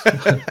good, I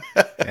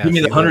guess. Give me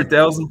the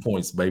 100,000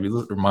 points, baby,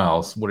 or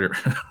miles, whatever.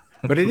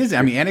 But it is,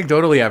 I mean,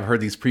 anecdotally, I've heard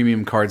these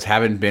premium cards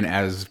haven't been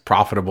as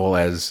profitable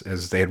as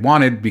they had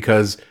wanted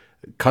because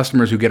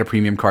customers who get a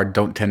premium card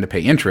don't tend to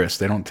pay interest.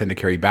 They don't tend to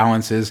carry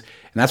balances.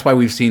 And that's why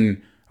we've seen,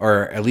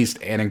 or at least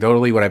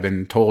anecdotally, what I've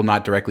been told,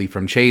 not directly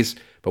from Chase,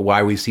 but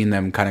why we've seen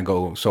them kind of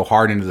go so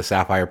hard into the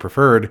Sapphire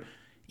Preferred,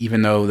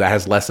 even though that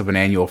has less of an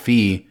annual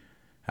fee,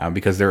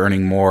 because they're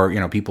earning more.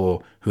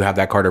 People who have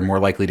that card are more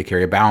likely to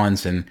carry a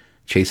balance, and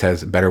Chase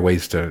has better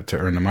ways to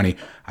earn the money.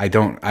 I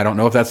don't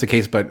know if that's the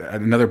case, but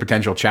another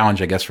potential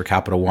challenge, I guess, for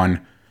Capital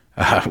One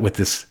with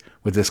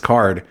this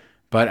card.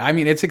 But I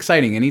mean, it's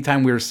exciting.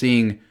 Anytime we're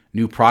seeing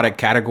new product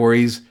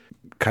categories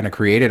kind of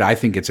created, I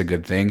think it's a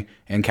good thing.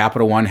 And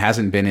Capital One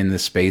hasn't been in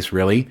this space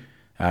really,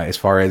 as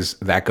far as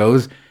that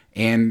goes.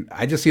 And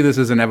I just see this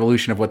as an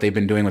evolution of what they've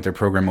been doing with their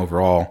program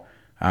overall,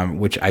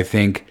 which I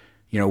think,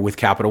 with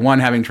Capital One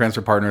having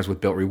transfer partners,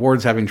 with Bilt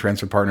Rewards having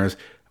transfer partners,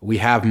 we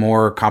have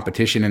more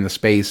competition in the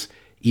space,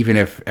 even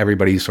if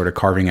everybody's sort of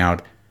carving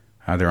out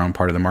their own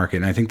part of the market.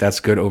 And I think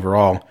that's good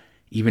overall,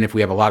 even if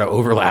we have a lot of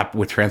overlap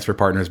with transfer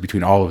partners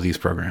between all of these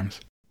programs.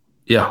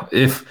 Yeah.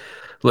 If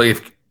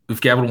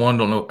Capital One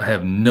I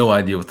have no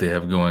idea what they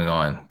have going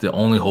on. The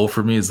only hole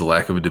for me is the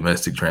lack of a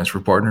domestic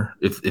transfer partner.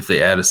 If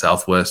they add a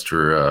Southwest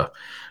or a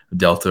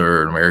Delta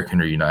or an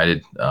American or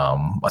United, I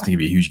think it'd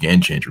be a huge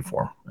game changer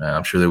for them. And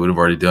I'm sure they would have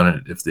already done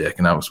it if the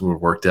economics would have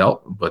worked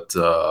out. But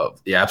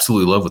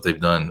absolutely love what they've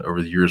done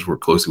over the years.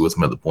 Worked closely with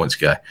them at the Points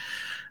Guy.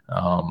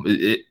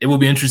 It will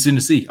be interesting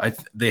to see.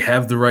 They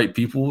have the right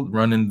people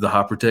running the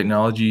Hopper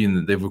technology,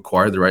 and they've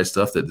acquired the right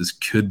stuff that this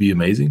could be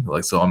amazing.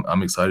 So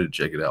I'm excited to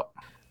check it out.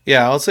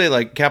 Yeah, I'll say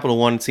like Capital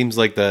One seems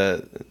like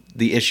the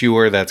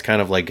issuer that's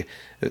kind of like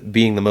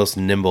being the most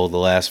nimble the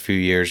last few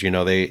years.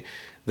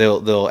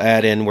 They'll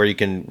add in where you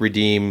can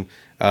redeem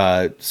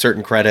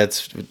certain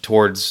credits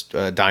towards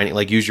dining,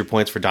 like use your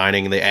points for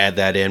dining, and they add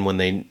that in when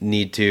they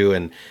need to,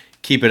 and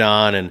keep it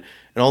on, and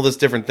all this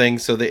different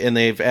things. So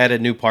they've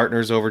added new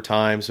partners over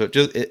time. So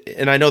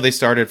and I know they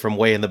started from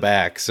way in the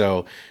back,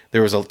 so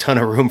there was a ton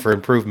of room for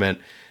improvement.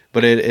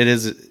 But it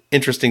is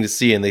interesting to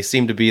see, and they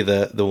seem to be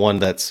the one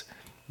that's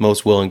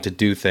most willing to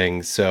do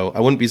things. So I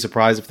wouldn't be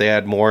surprised if they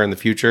add more in the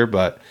future,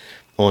 but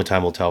only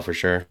time will tell for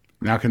sure.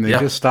 Now, can they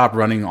just stop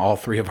running all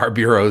three of our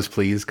bureaus,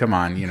 please? Come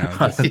on,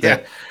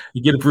 Yeah,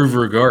 you get approved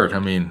for a guard. I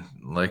mean,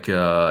 like,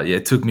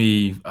 it took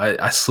me.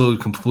 I slowed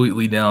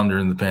completely down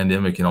during the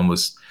pandemic and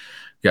almost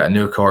got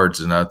no cards,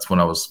 and that's when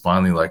I was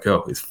finally like,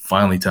 oh, it's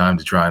finally time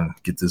to try and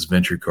get this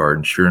venture card.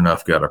 And sure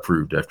enough, got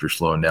approved after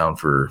slowing down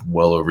for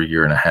well over a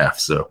year and a half.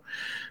 So,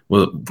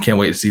 well, can't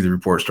wait to see the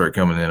reports start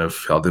coming in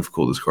of how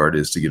difficult this card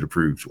is to get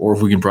approved, or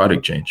if we can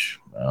product change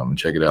and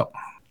check it out.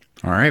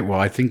 All right. Well,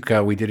 I think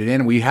we did it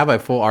in. We have a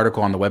full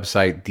article on the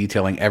website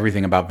detailing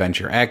everything about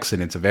Venture X,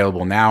 and it's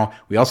available now.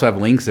 We also have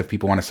links if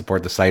people want to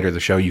support the site or the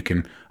show. You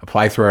can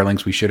apply through our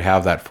links. We should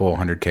have that full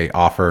 100K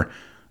offer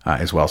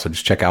as well. So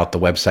just check out the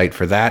website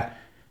for that.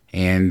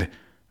 And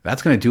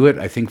that's going to do it,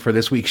 I think, for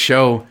this week's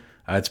show.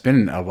 It's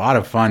been a lot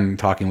of fun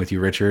talking with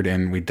you, Richard,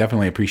 and we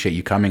definitely appreciate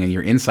you coming and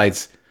your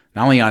insights,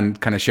 not only on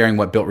kind of sharing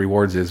what Built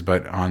Rewards is,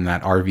 but on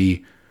that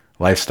RV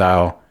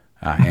lifestyle.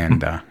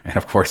 And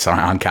of course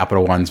on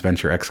Capital One's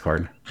Venture X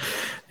card.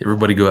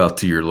 Everybody go out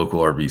to your local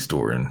RV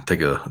store and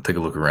take a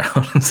look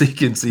around so you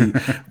can see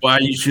why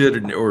you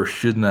should or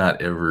should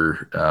not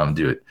ever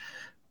do it.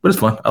 But it's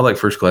fun. I like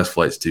first class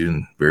flights too,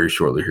 and very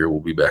shortly here we'll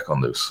be back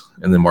on those.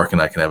 And then Mark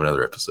and I can have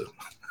another episode.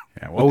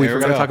 Yeah, well, we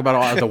forgot to talk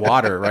about the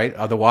water, right?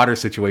 The water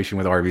situation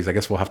with RVs. I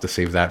guess we'll have to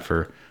save that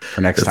for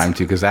next time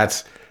too, because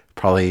that's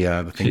probably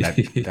the thing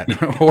that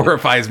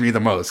horrifies me the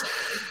most.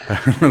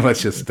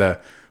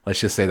 Let's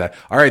just say that.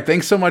 All right.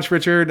 Thanks so much,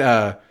 Richard.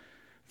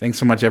 Thanks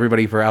so much,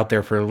 everybody, for out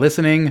there for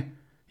listening.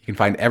 You can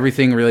find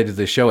everything related to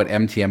the show at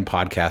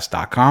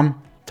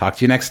mtmpodcast.com. Talk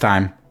to you next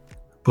time.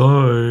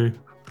 Bye.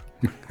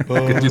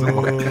 Bye.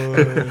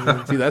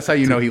 See, that's how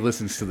you know he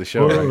listens to the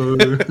show,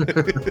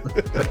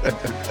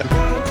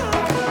 right?